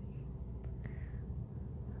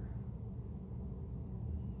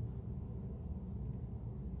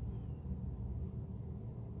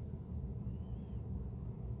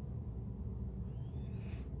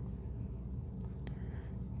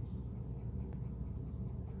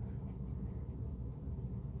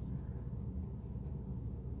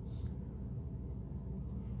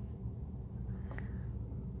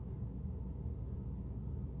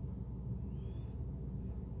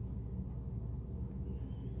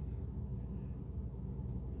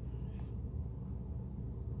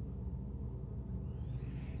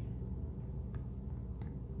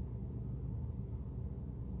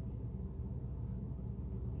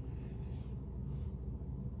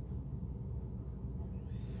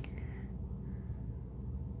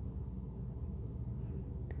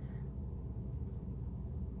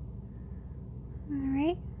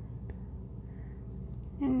 Alright,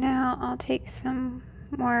 and now I'll take some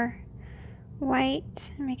more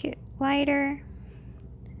white and make it lighter,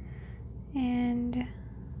 and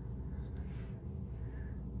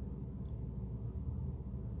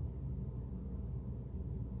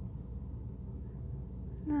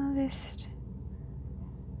I'll just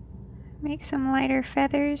make some lighter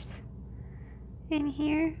feathers in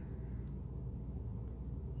here.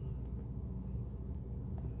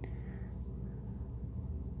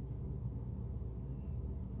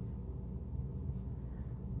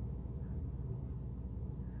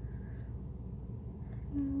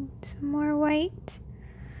 Some more white.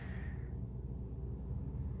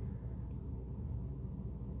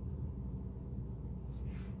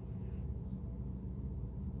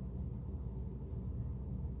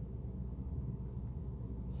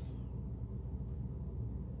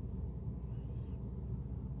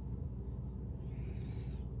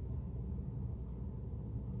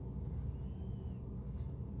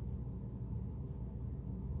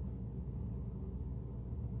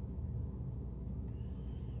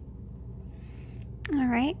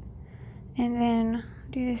 Alright, and then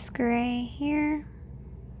do this gray here.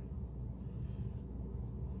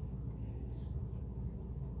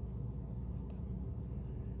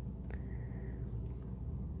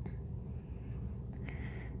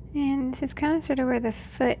 And this is kind of sort of where the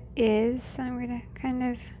foot is, so I'm going to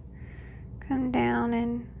kind of come down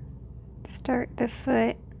and start the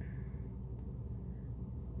foot.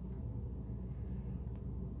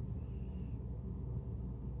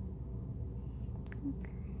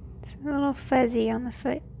 It's a little fuzzy on the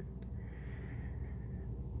foot.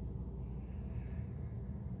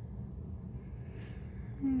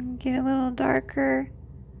 And get a little darker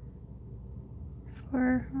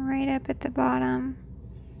for right up at the bottom.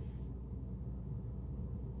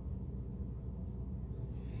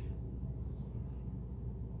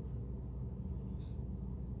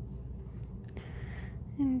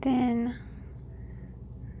 And then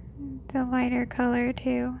the lighter color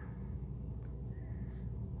too.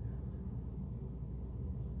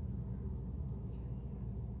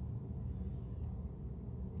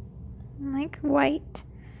 Like white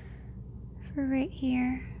for right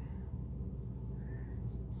here.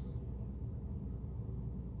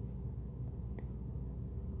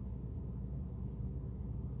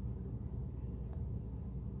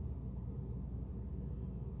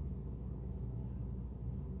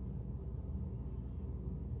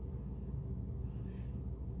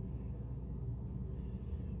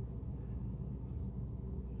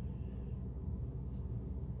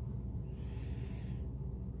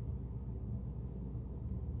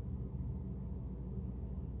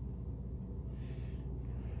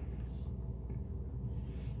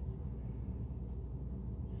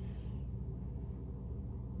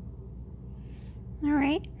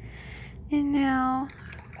 Alright, and now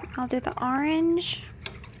I'll do the orange.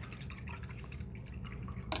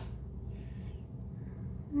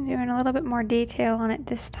 I'm doing a little bit more detail on it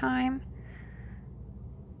this time.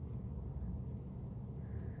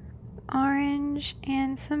 Orange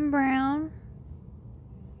and some brown.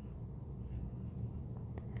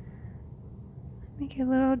 Make it a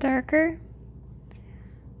little darker.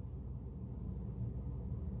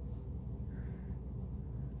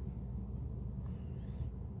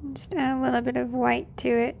 Just add a little bit of white to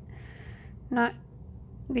it. Not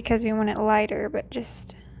because we want it lighter, but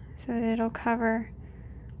just so that it'll cover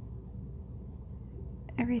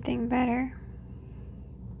everything better.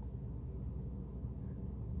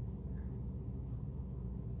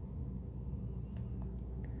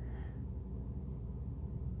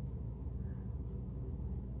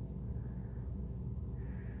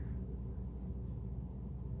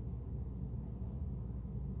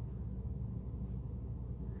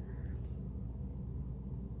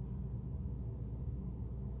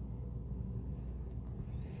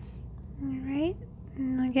 Alright,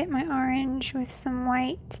 and I'll get my orange with some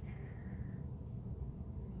white.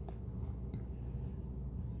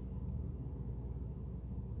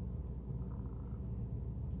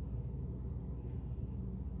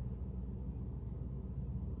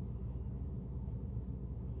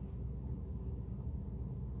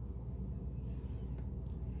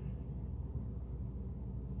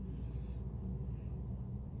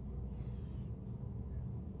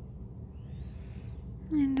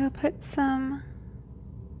 And I'll put some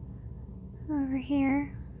over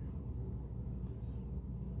here.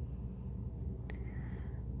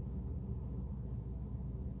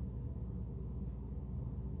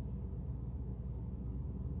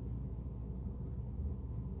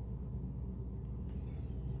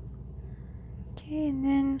 Okay, and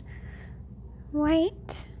then white.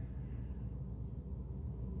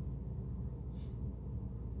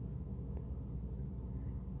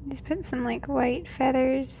 Just put some like white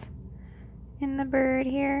feathers in the bird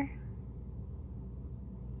here.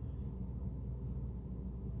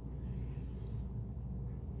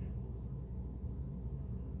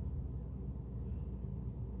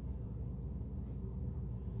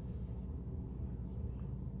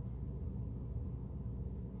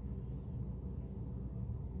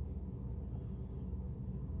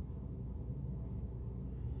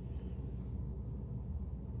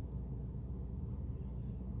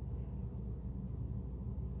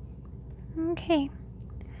 Okay,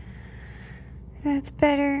 so that's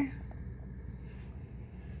better.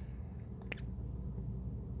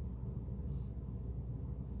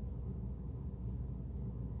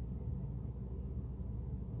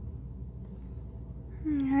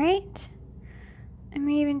 Alright, I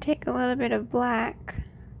may even take a little bit of black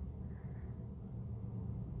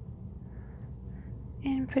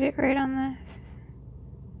and put it right on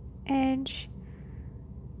the edge.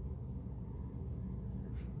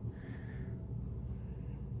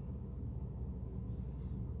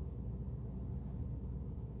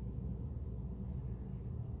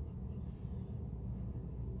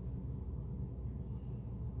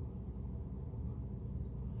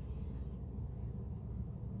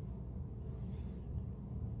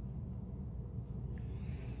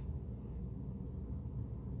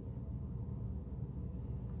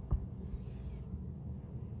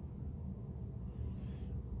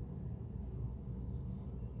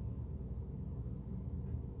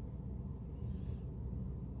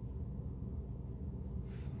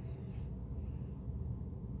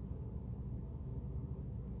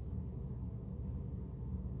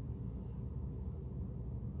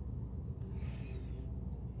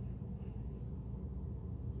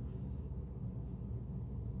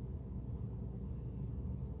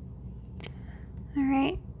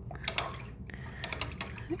 Alright,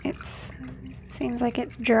 it seems like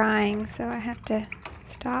it's drying, so I have to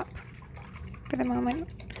stop for the moment,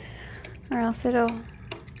 or else it'll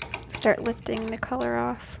start lifting the color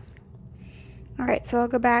off. Alright, so I'll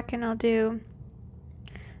go back and I'll do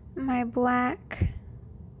my black,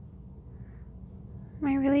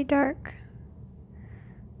 my really dark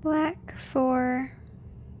black for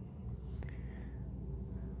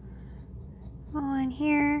all in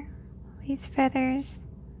here. These feathers.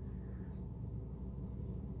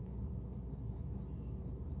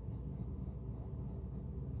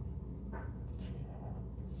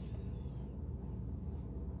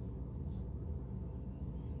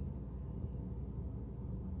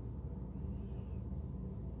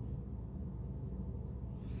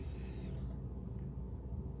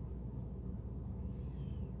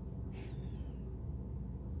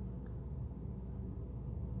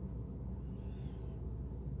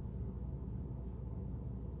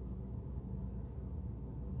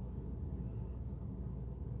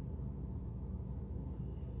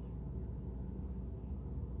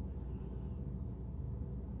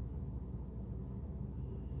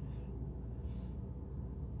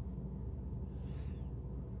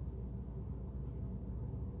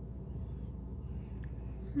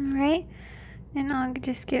 Alright, And I'll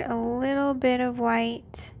just get a little bit of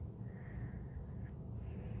white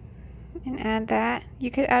and add that. You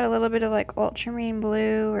could add a little bit of like ultramarine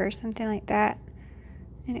blue or something like that,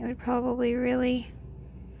 and it would probably really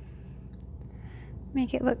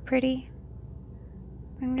make it look pretty.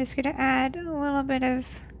 I'm just going to add a little bit of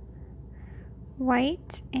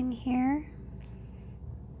white in here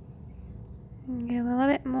and get a little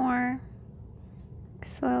bit more,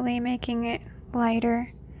 slowly making it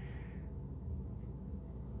lighter.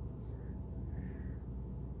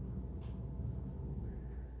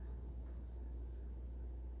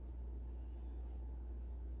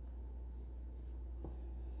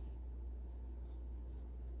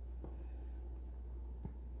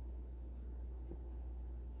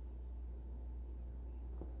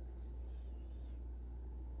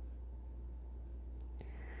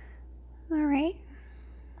 Alright,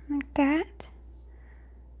 like that.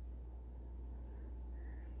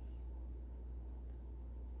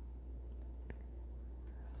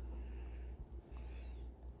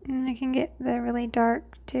 And I can get the really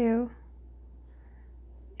dark too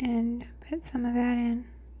and put some of that in.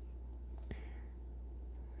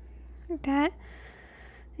 Like that.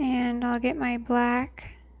 And I'll get my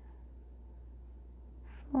black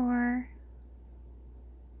for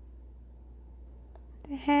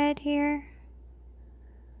the head here.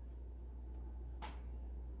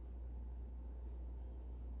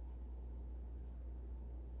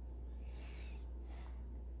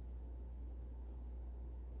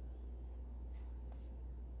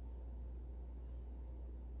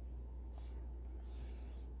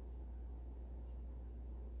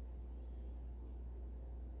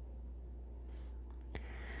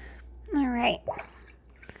 Alright,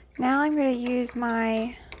 now I'm going to use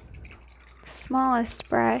my smallest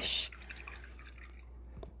brush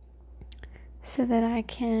so that I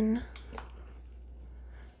can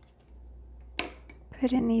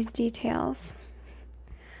put in these details.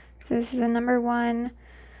 So this is a #1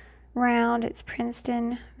 round. It's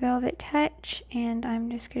Princeton Velvetouch, and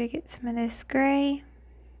I'm just going to get some of this gray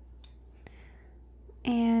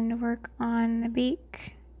and work on the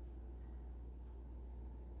beak.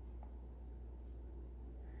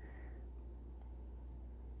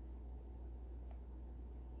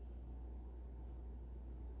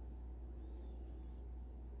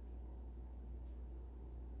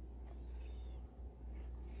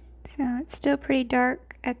 So it's still pretty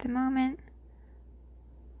dark at the moment.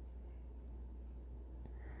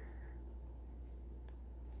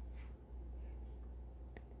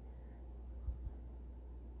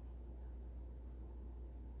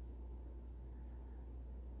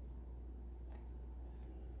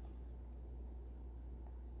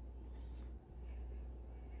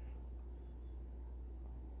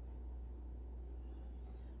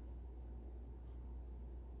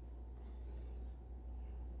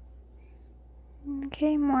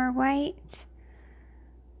 Okay, more white.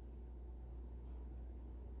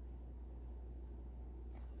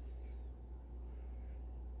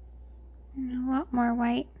 And a lot more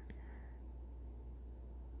white.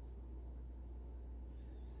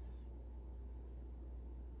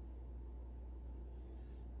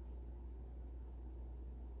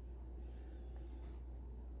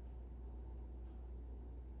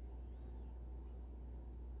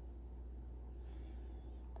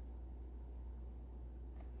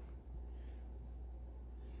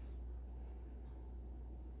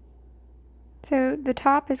 So the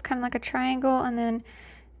top is kind of like a triangle, and then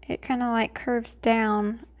it kind of like curves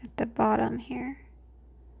down at the bottom here.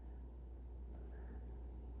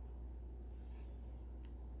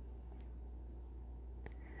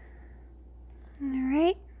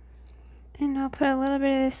 Alright, and I'll put a little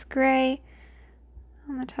bit of this gray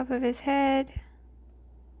on the top of his head.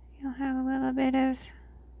 You'll have a little bit of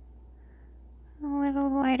a little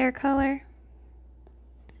lighter color.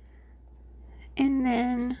 And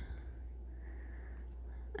then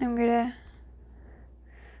I'm going to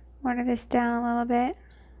water this down a little bit.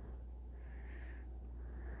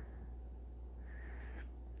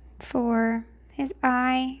 For his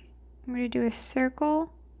eye, I'm going to do a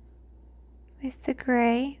circle with the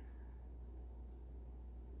gray.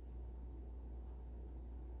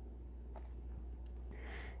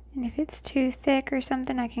 And if it's too thick or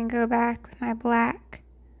something, I can go back with my black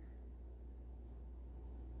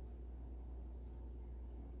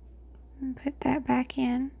and put that back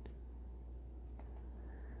in.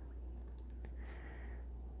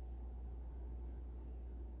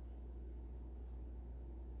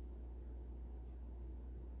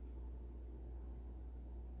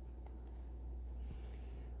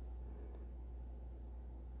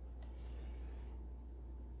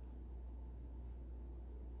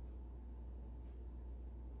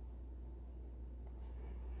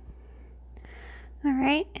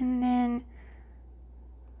 Alright, and then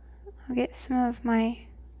I'll get some of my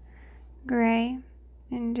gray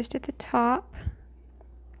and just at the top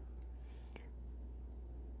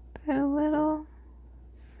put a little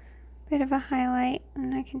bit of a highlight,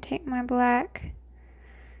 and I can take my black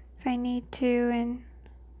if I need to and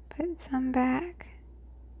put some back.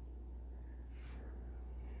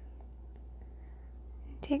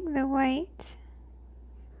 Take the white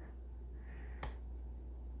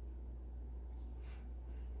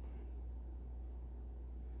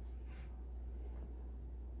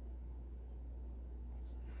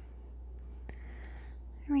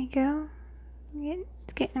there we go.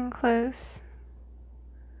 It's getting close.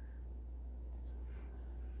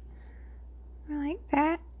 Like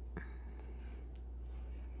that.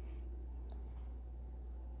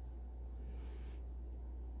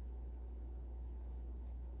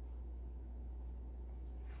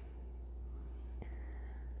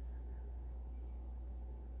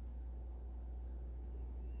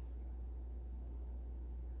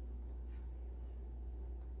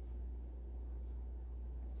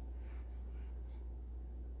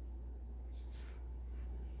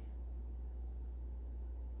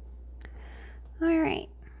 All right.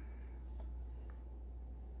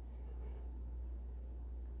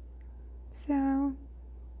 So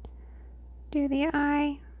do the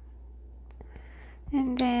eye,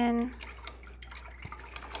 and then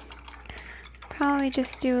probably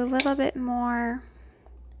just do a little bit more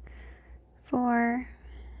for,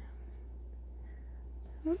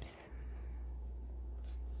 oops,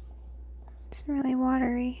 it's really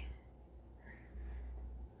watery.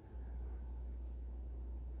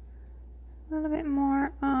 A little bit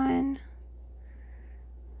more on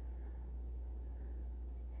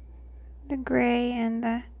the gray and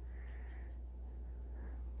the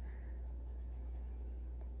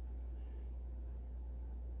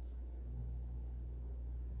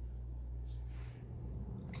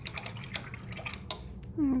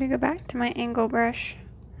I'm going to go back to my angle brush.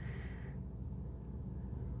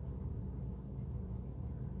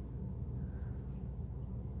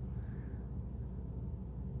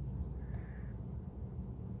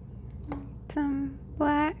 Some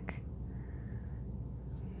black.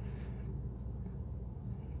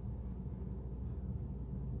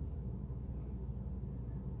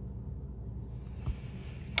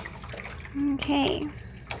 Okay.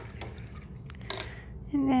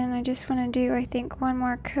 And then I just want to do, I think, one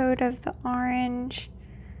more coat of the orange.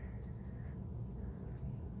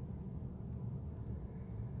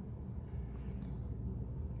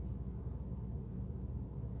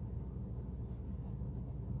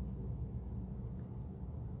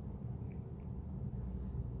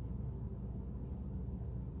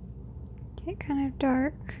 Get kind of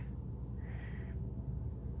dark.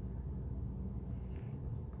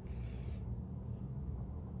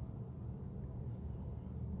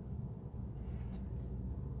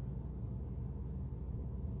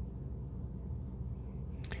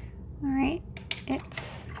 Alright,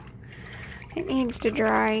 it needs to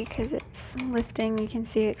dry because it's lifting. You can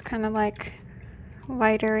see it's kind of like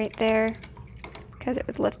lighter right there because it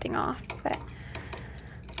was lifting off, but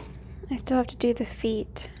I still have to do the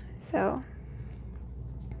feet, so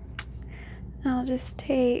I'll just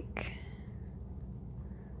take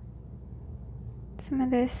some of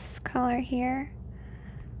this color here,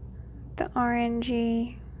 the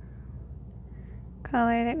orangey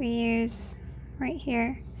color that we use right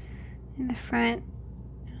here in the front.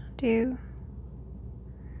 I'll do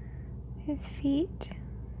his feet.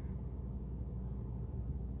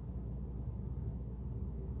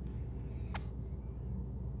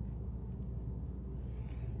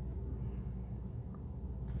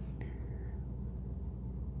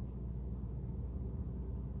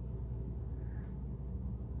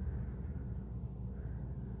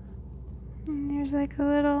 And there's like a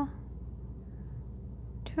little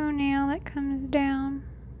toenail that comes down.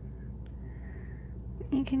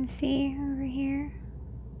 You can see over here.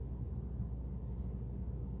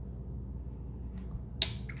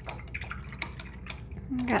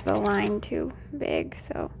 I got the line too big,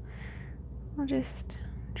 so I'll just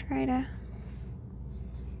try to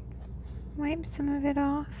wipe some of it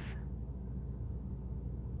off.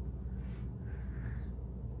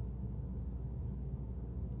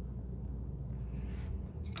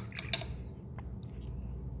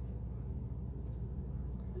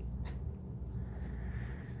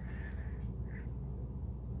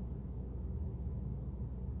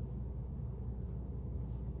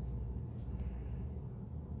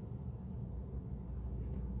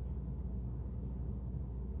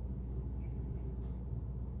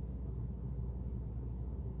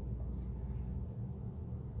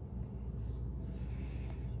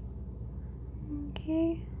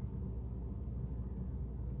 Okay.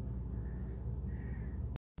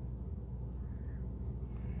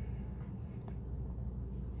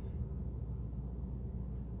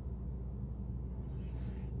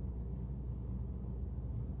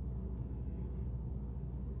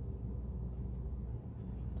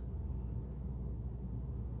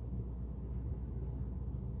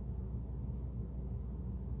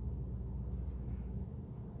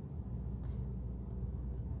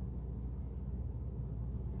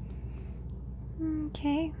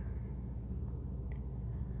 Okay.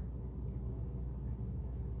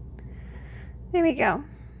 There we go.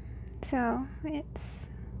 So it's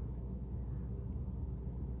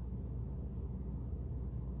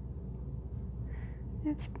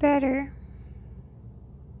better.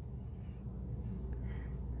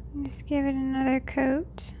 Just give it another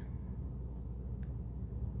coat.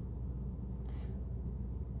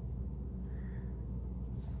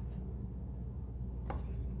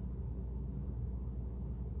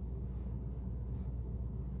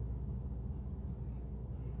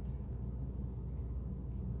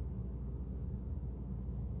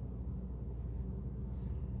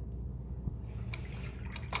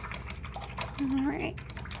 All right.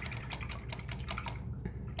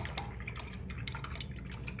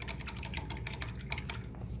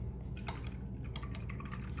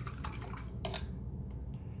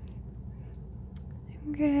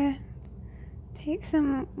 I'm gonna take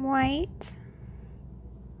some white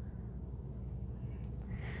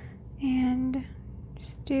and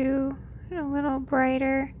just do a little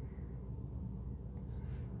brighter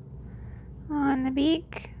on the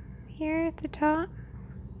beak here at the top.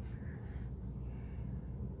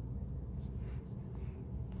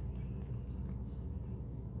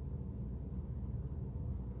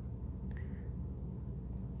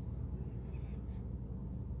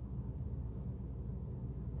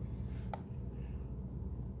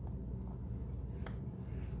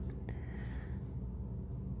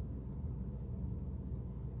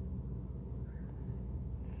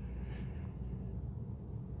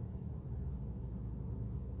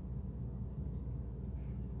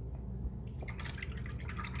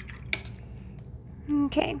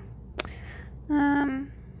 Okay.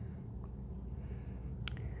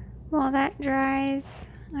 While that dries,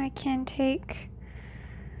 I can take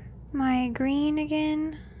my green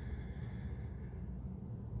again.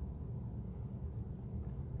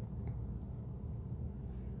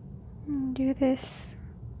 And do this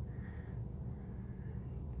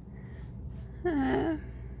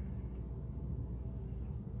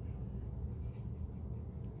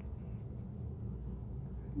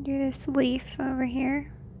leaf over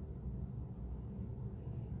here.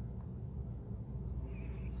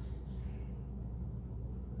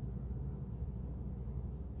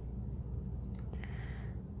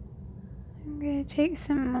 I'm going to take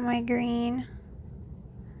some of my green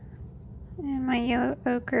and my yellow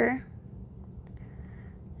ochre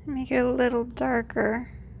and make it a little darker.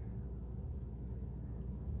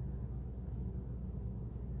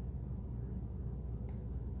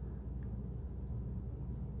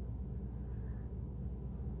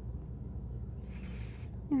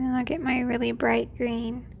 And then I'll get my really bright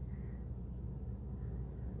green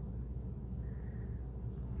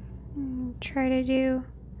and try to do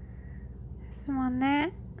some on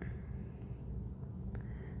that.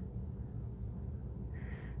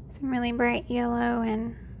 Some really bright yellow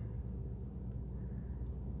and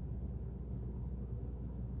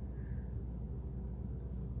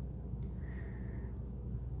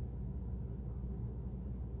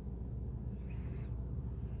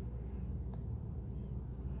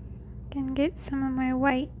can get some of my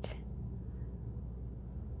white.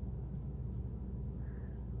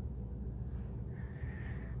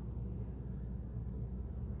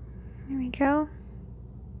 There we go.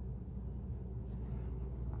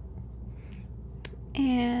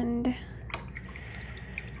 And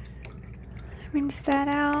rinse that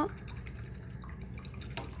out.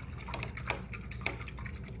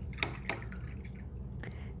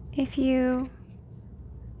 If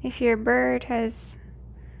your bird has,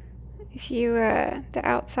 the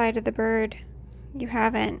outside of the bird you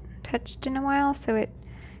haven't touched in a while, so it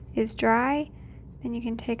is dry, then you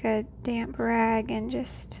can take a damp rag and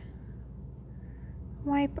just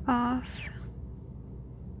wipe off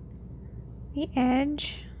the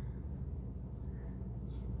edge.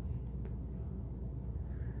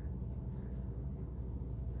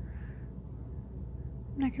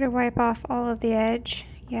 I'm not going to wipe off all of the edge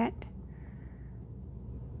yet.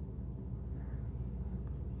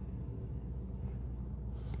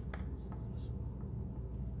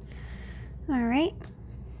 Alright.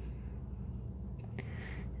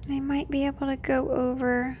 And I might be able to go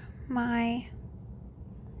over my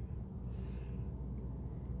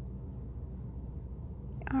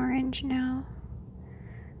orange now.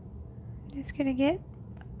 Just gonna get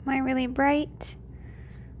my really bright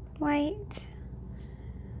white.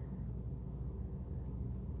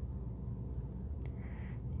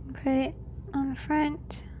 And put it on the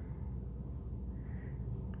front.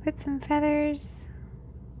 Put some feathers.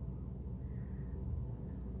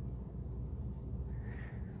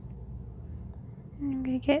 And I'm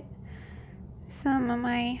gonna get some of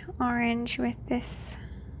my orange with this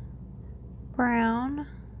brown.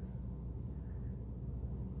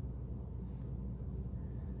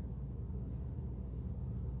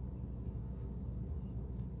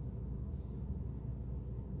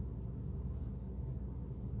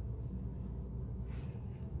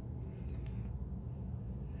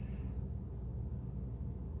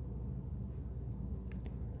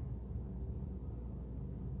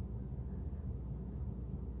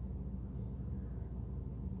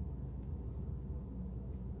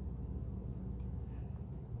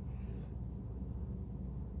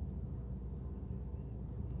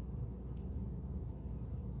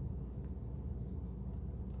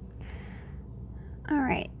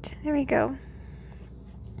 Alright, there we go.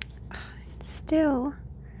 It's still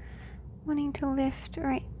wanting to lift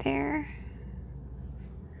right there.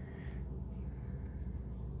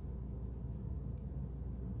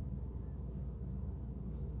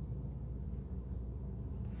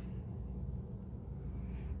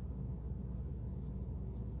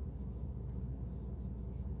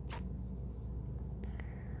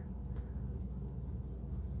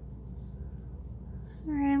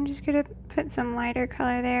 Alright, I'm just going to put some lighter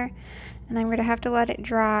color there, and I'm going to have to let it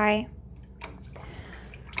dry.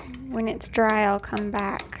 When it's dry, I'll come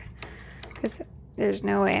back, because there's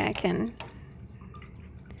no way I can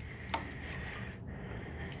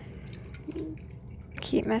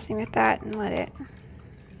keep messing with that and let it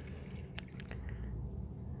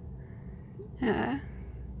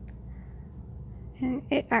and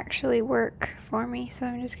it actually work for me, so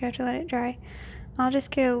I'm just going to have to let it dry. I'll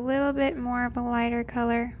just get a little bit more of a lighter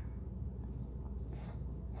color.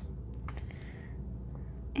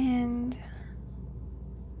 And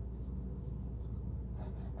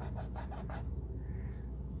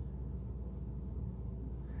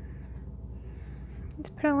let's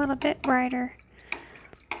put a little bit brighter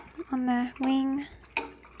on the wing.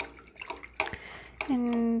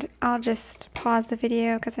 And I'll just pause the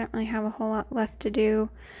video because I don't really have a whole lot left to do.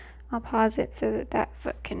 I'll pause it so that that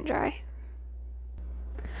foot can dry.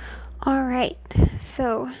 Alright,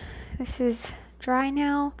 so this is dry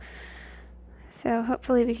now. So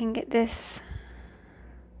hopefully we can get this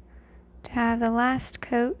to have the last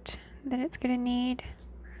coat that it's going to need.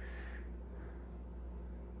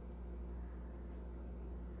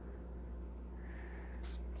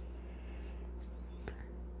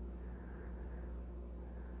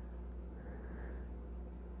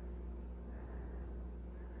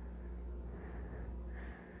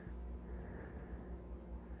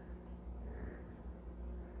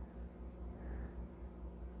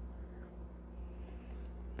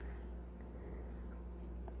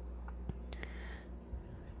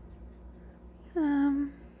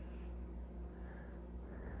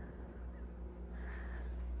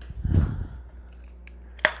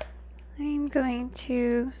 I'm going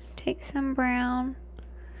to take some brown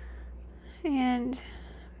and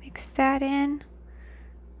mix that in.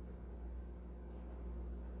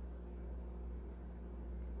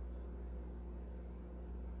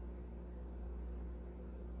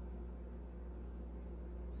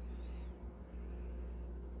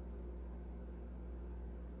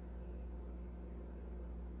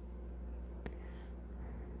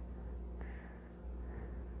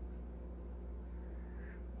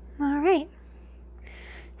 Alright,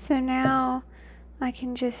 so now I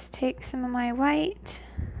can just take some of my white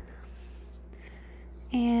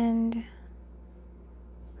and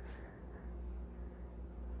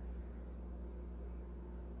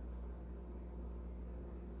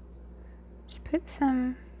just put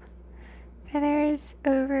some feathers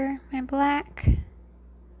over my black.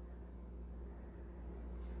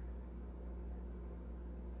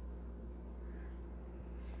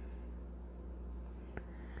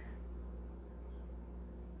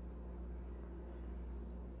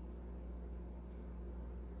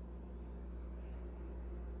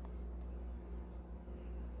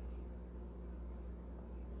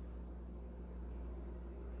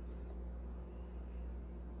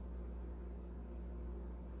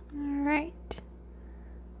 Alright, so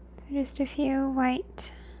just a few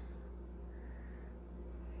white.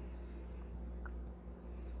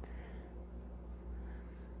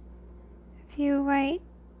 few white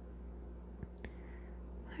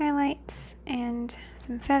highlights and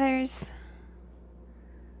some feathers.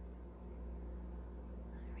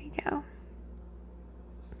 There we go.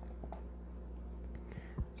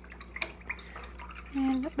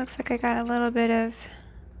 And it looks like I got a little bit of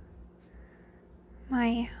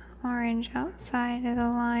my orange outside of the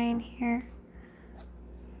line here.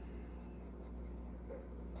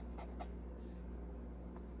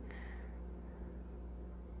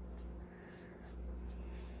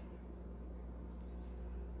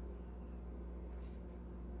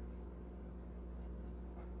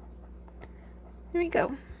 There we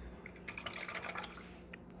go.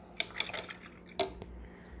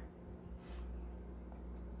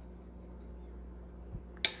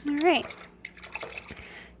 All right.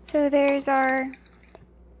 So there's our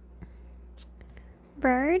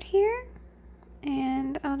bird here,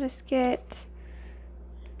 and I'll just get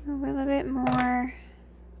a little bit more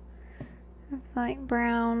of like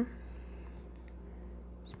brown,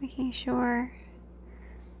 just making sure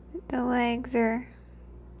that the legs are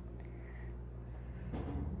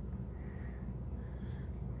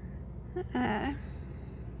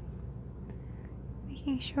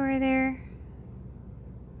making sure they're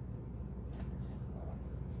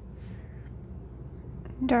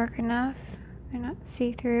dark enough, they're not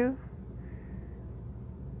see-through.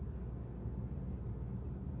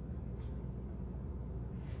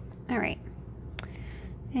 Alright,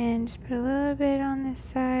 and just put a little bit on this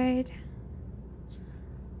side.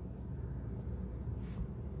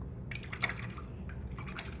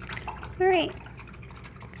 Alright,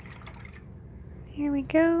 here we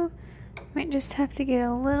go. Might just have to get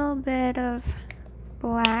a little bit of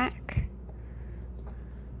black.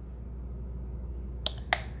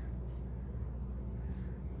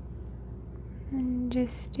 And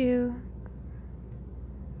just do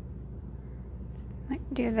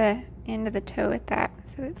the end of the toe with that,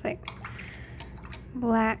 so it's like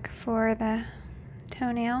black for the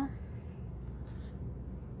toenail.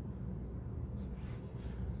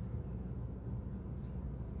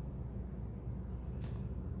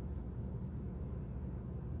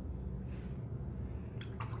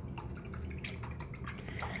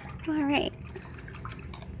 All right.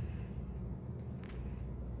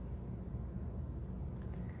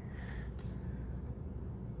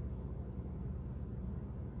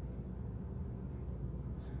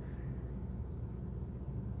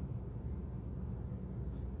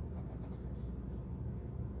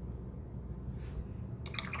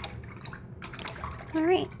 All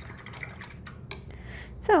right.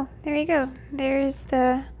 So there you go. There's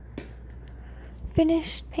the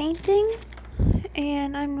finished painting.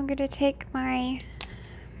 And I'm going to take my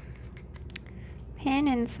pen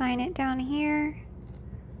and sign it down here.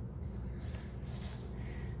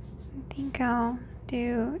 I think I'll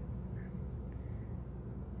do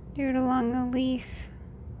it along the leaf.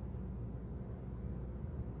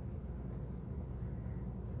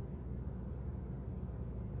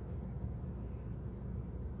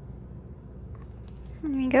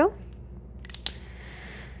 There we go.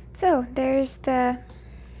 So there's the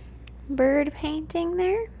bird painting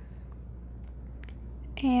there,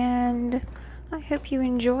 and I hope you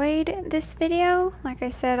enjoyed this video. Like I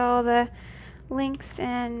said, all the links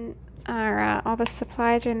and all the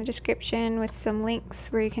supplies are in the description, with some links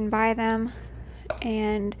where you can buy them,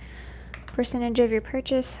 and percentage of your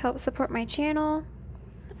purchase helps support my channel.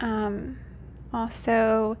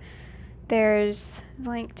 Also, there's a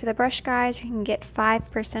link to the brush guides. You can get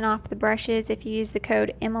 5% off the brushes if you use the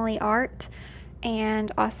code EmilyArt,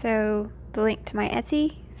 and also the link to my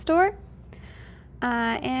Etsy store.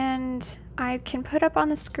 And I can put up on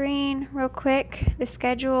the screen real quick the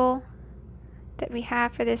schedule that we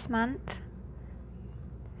have for this month.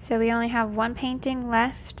 So we only have one painting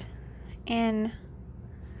left in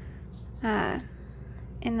the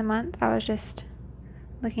month. I was just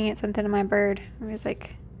looking at something in my bird. It was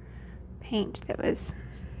like paint that was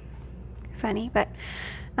funny, but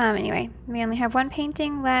anyway, we only have one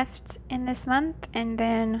painting left in this month, and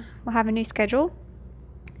then we'll have a new schedule.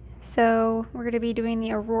 So we're going to be doing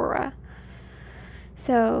the aurora.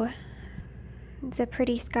 So it's a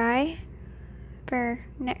pretty sky for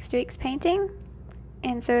next week's painting.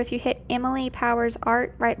 And so if you hit Emily Powers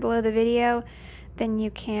Art right below the video, then you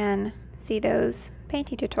can see those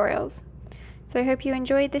painting tutorials. So I hope you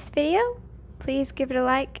enjoyed this video. Please give it a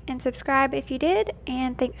like and subscribe if you did,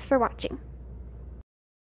 and thanks for watching.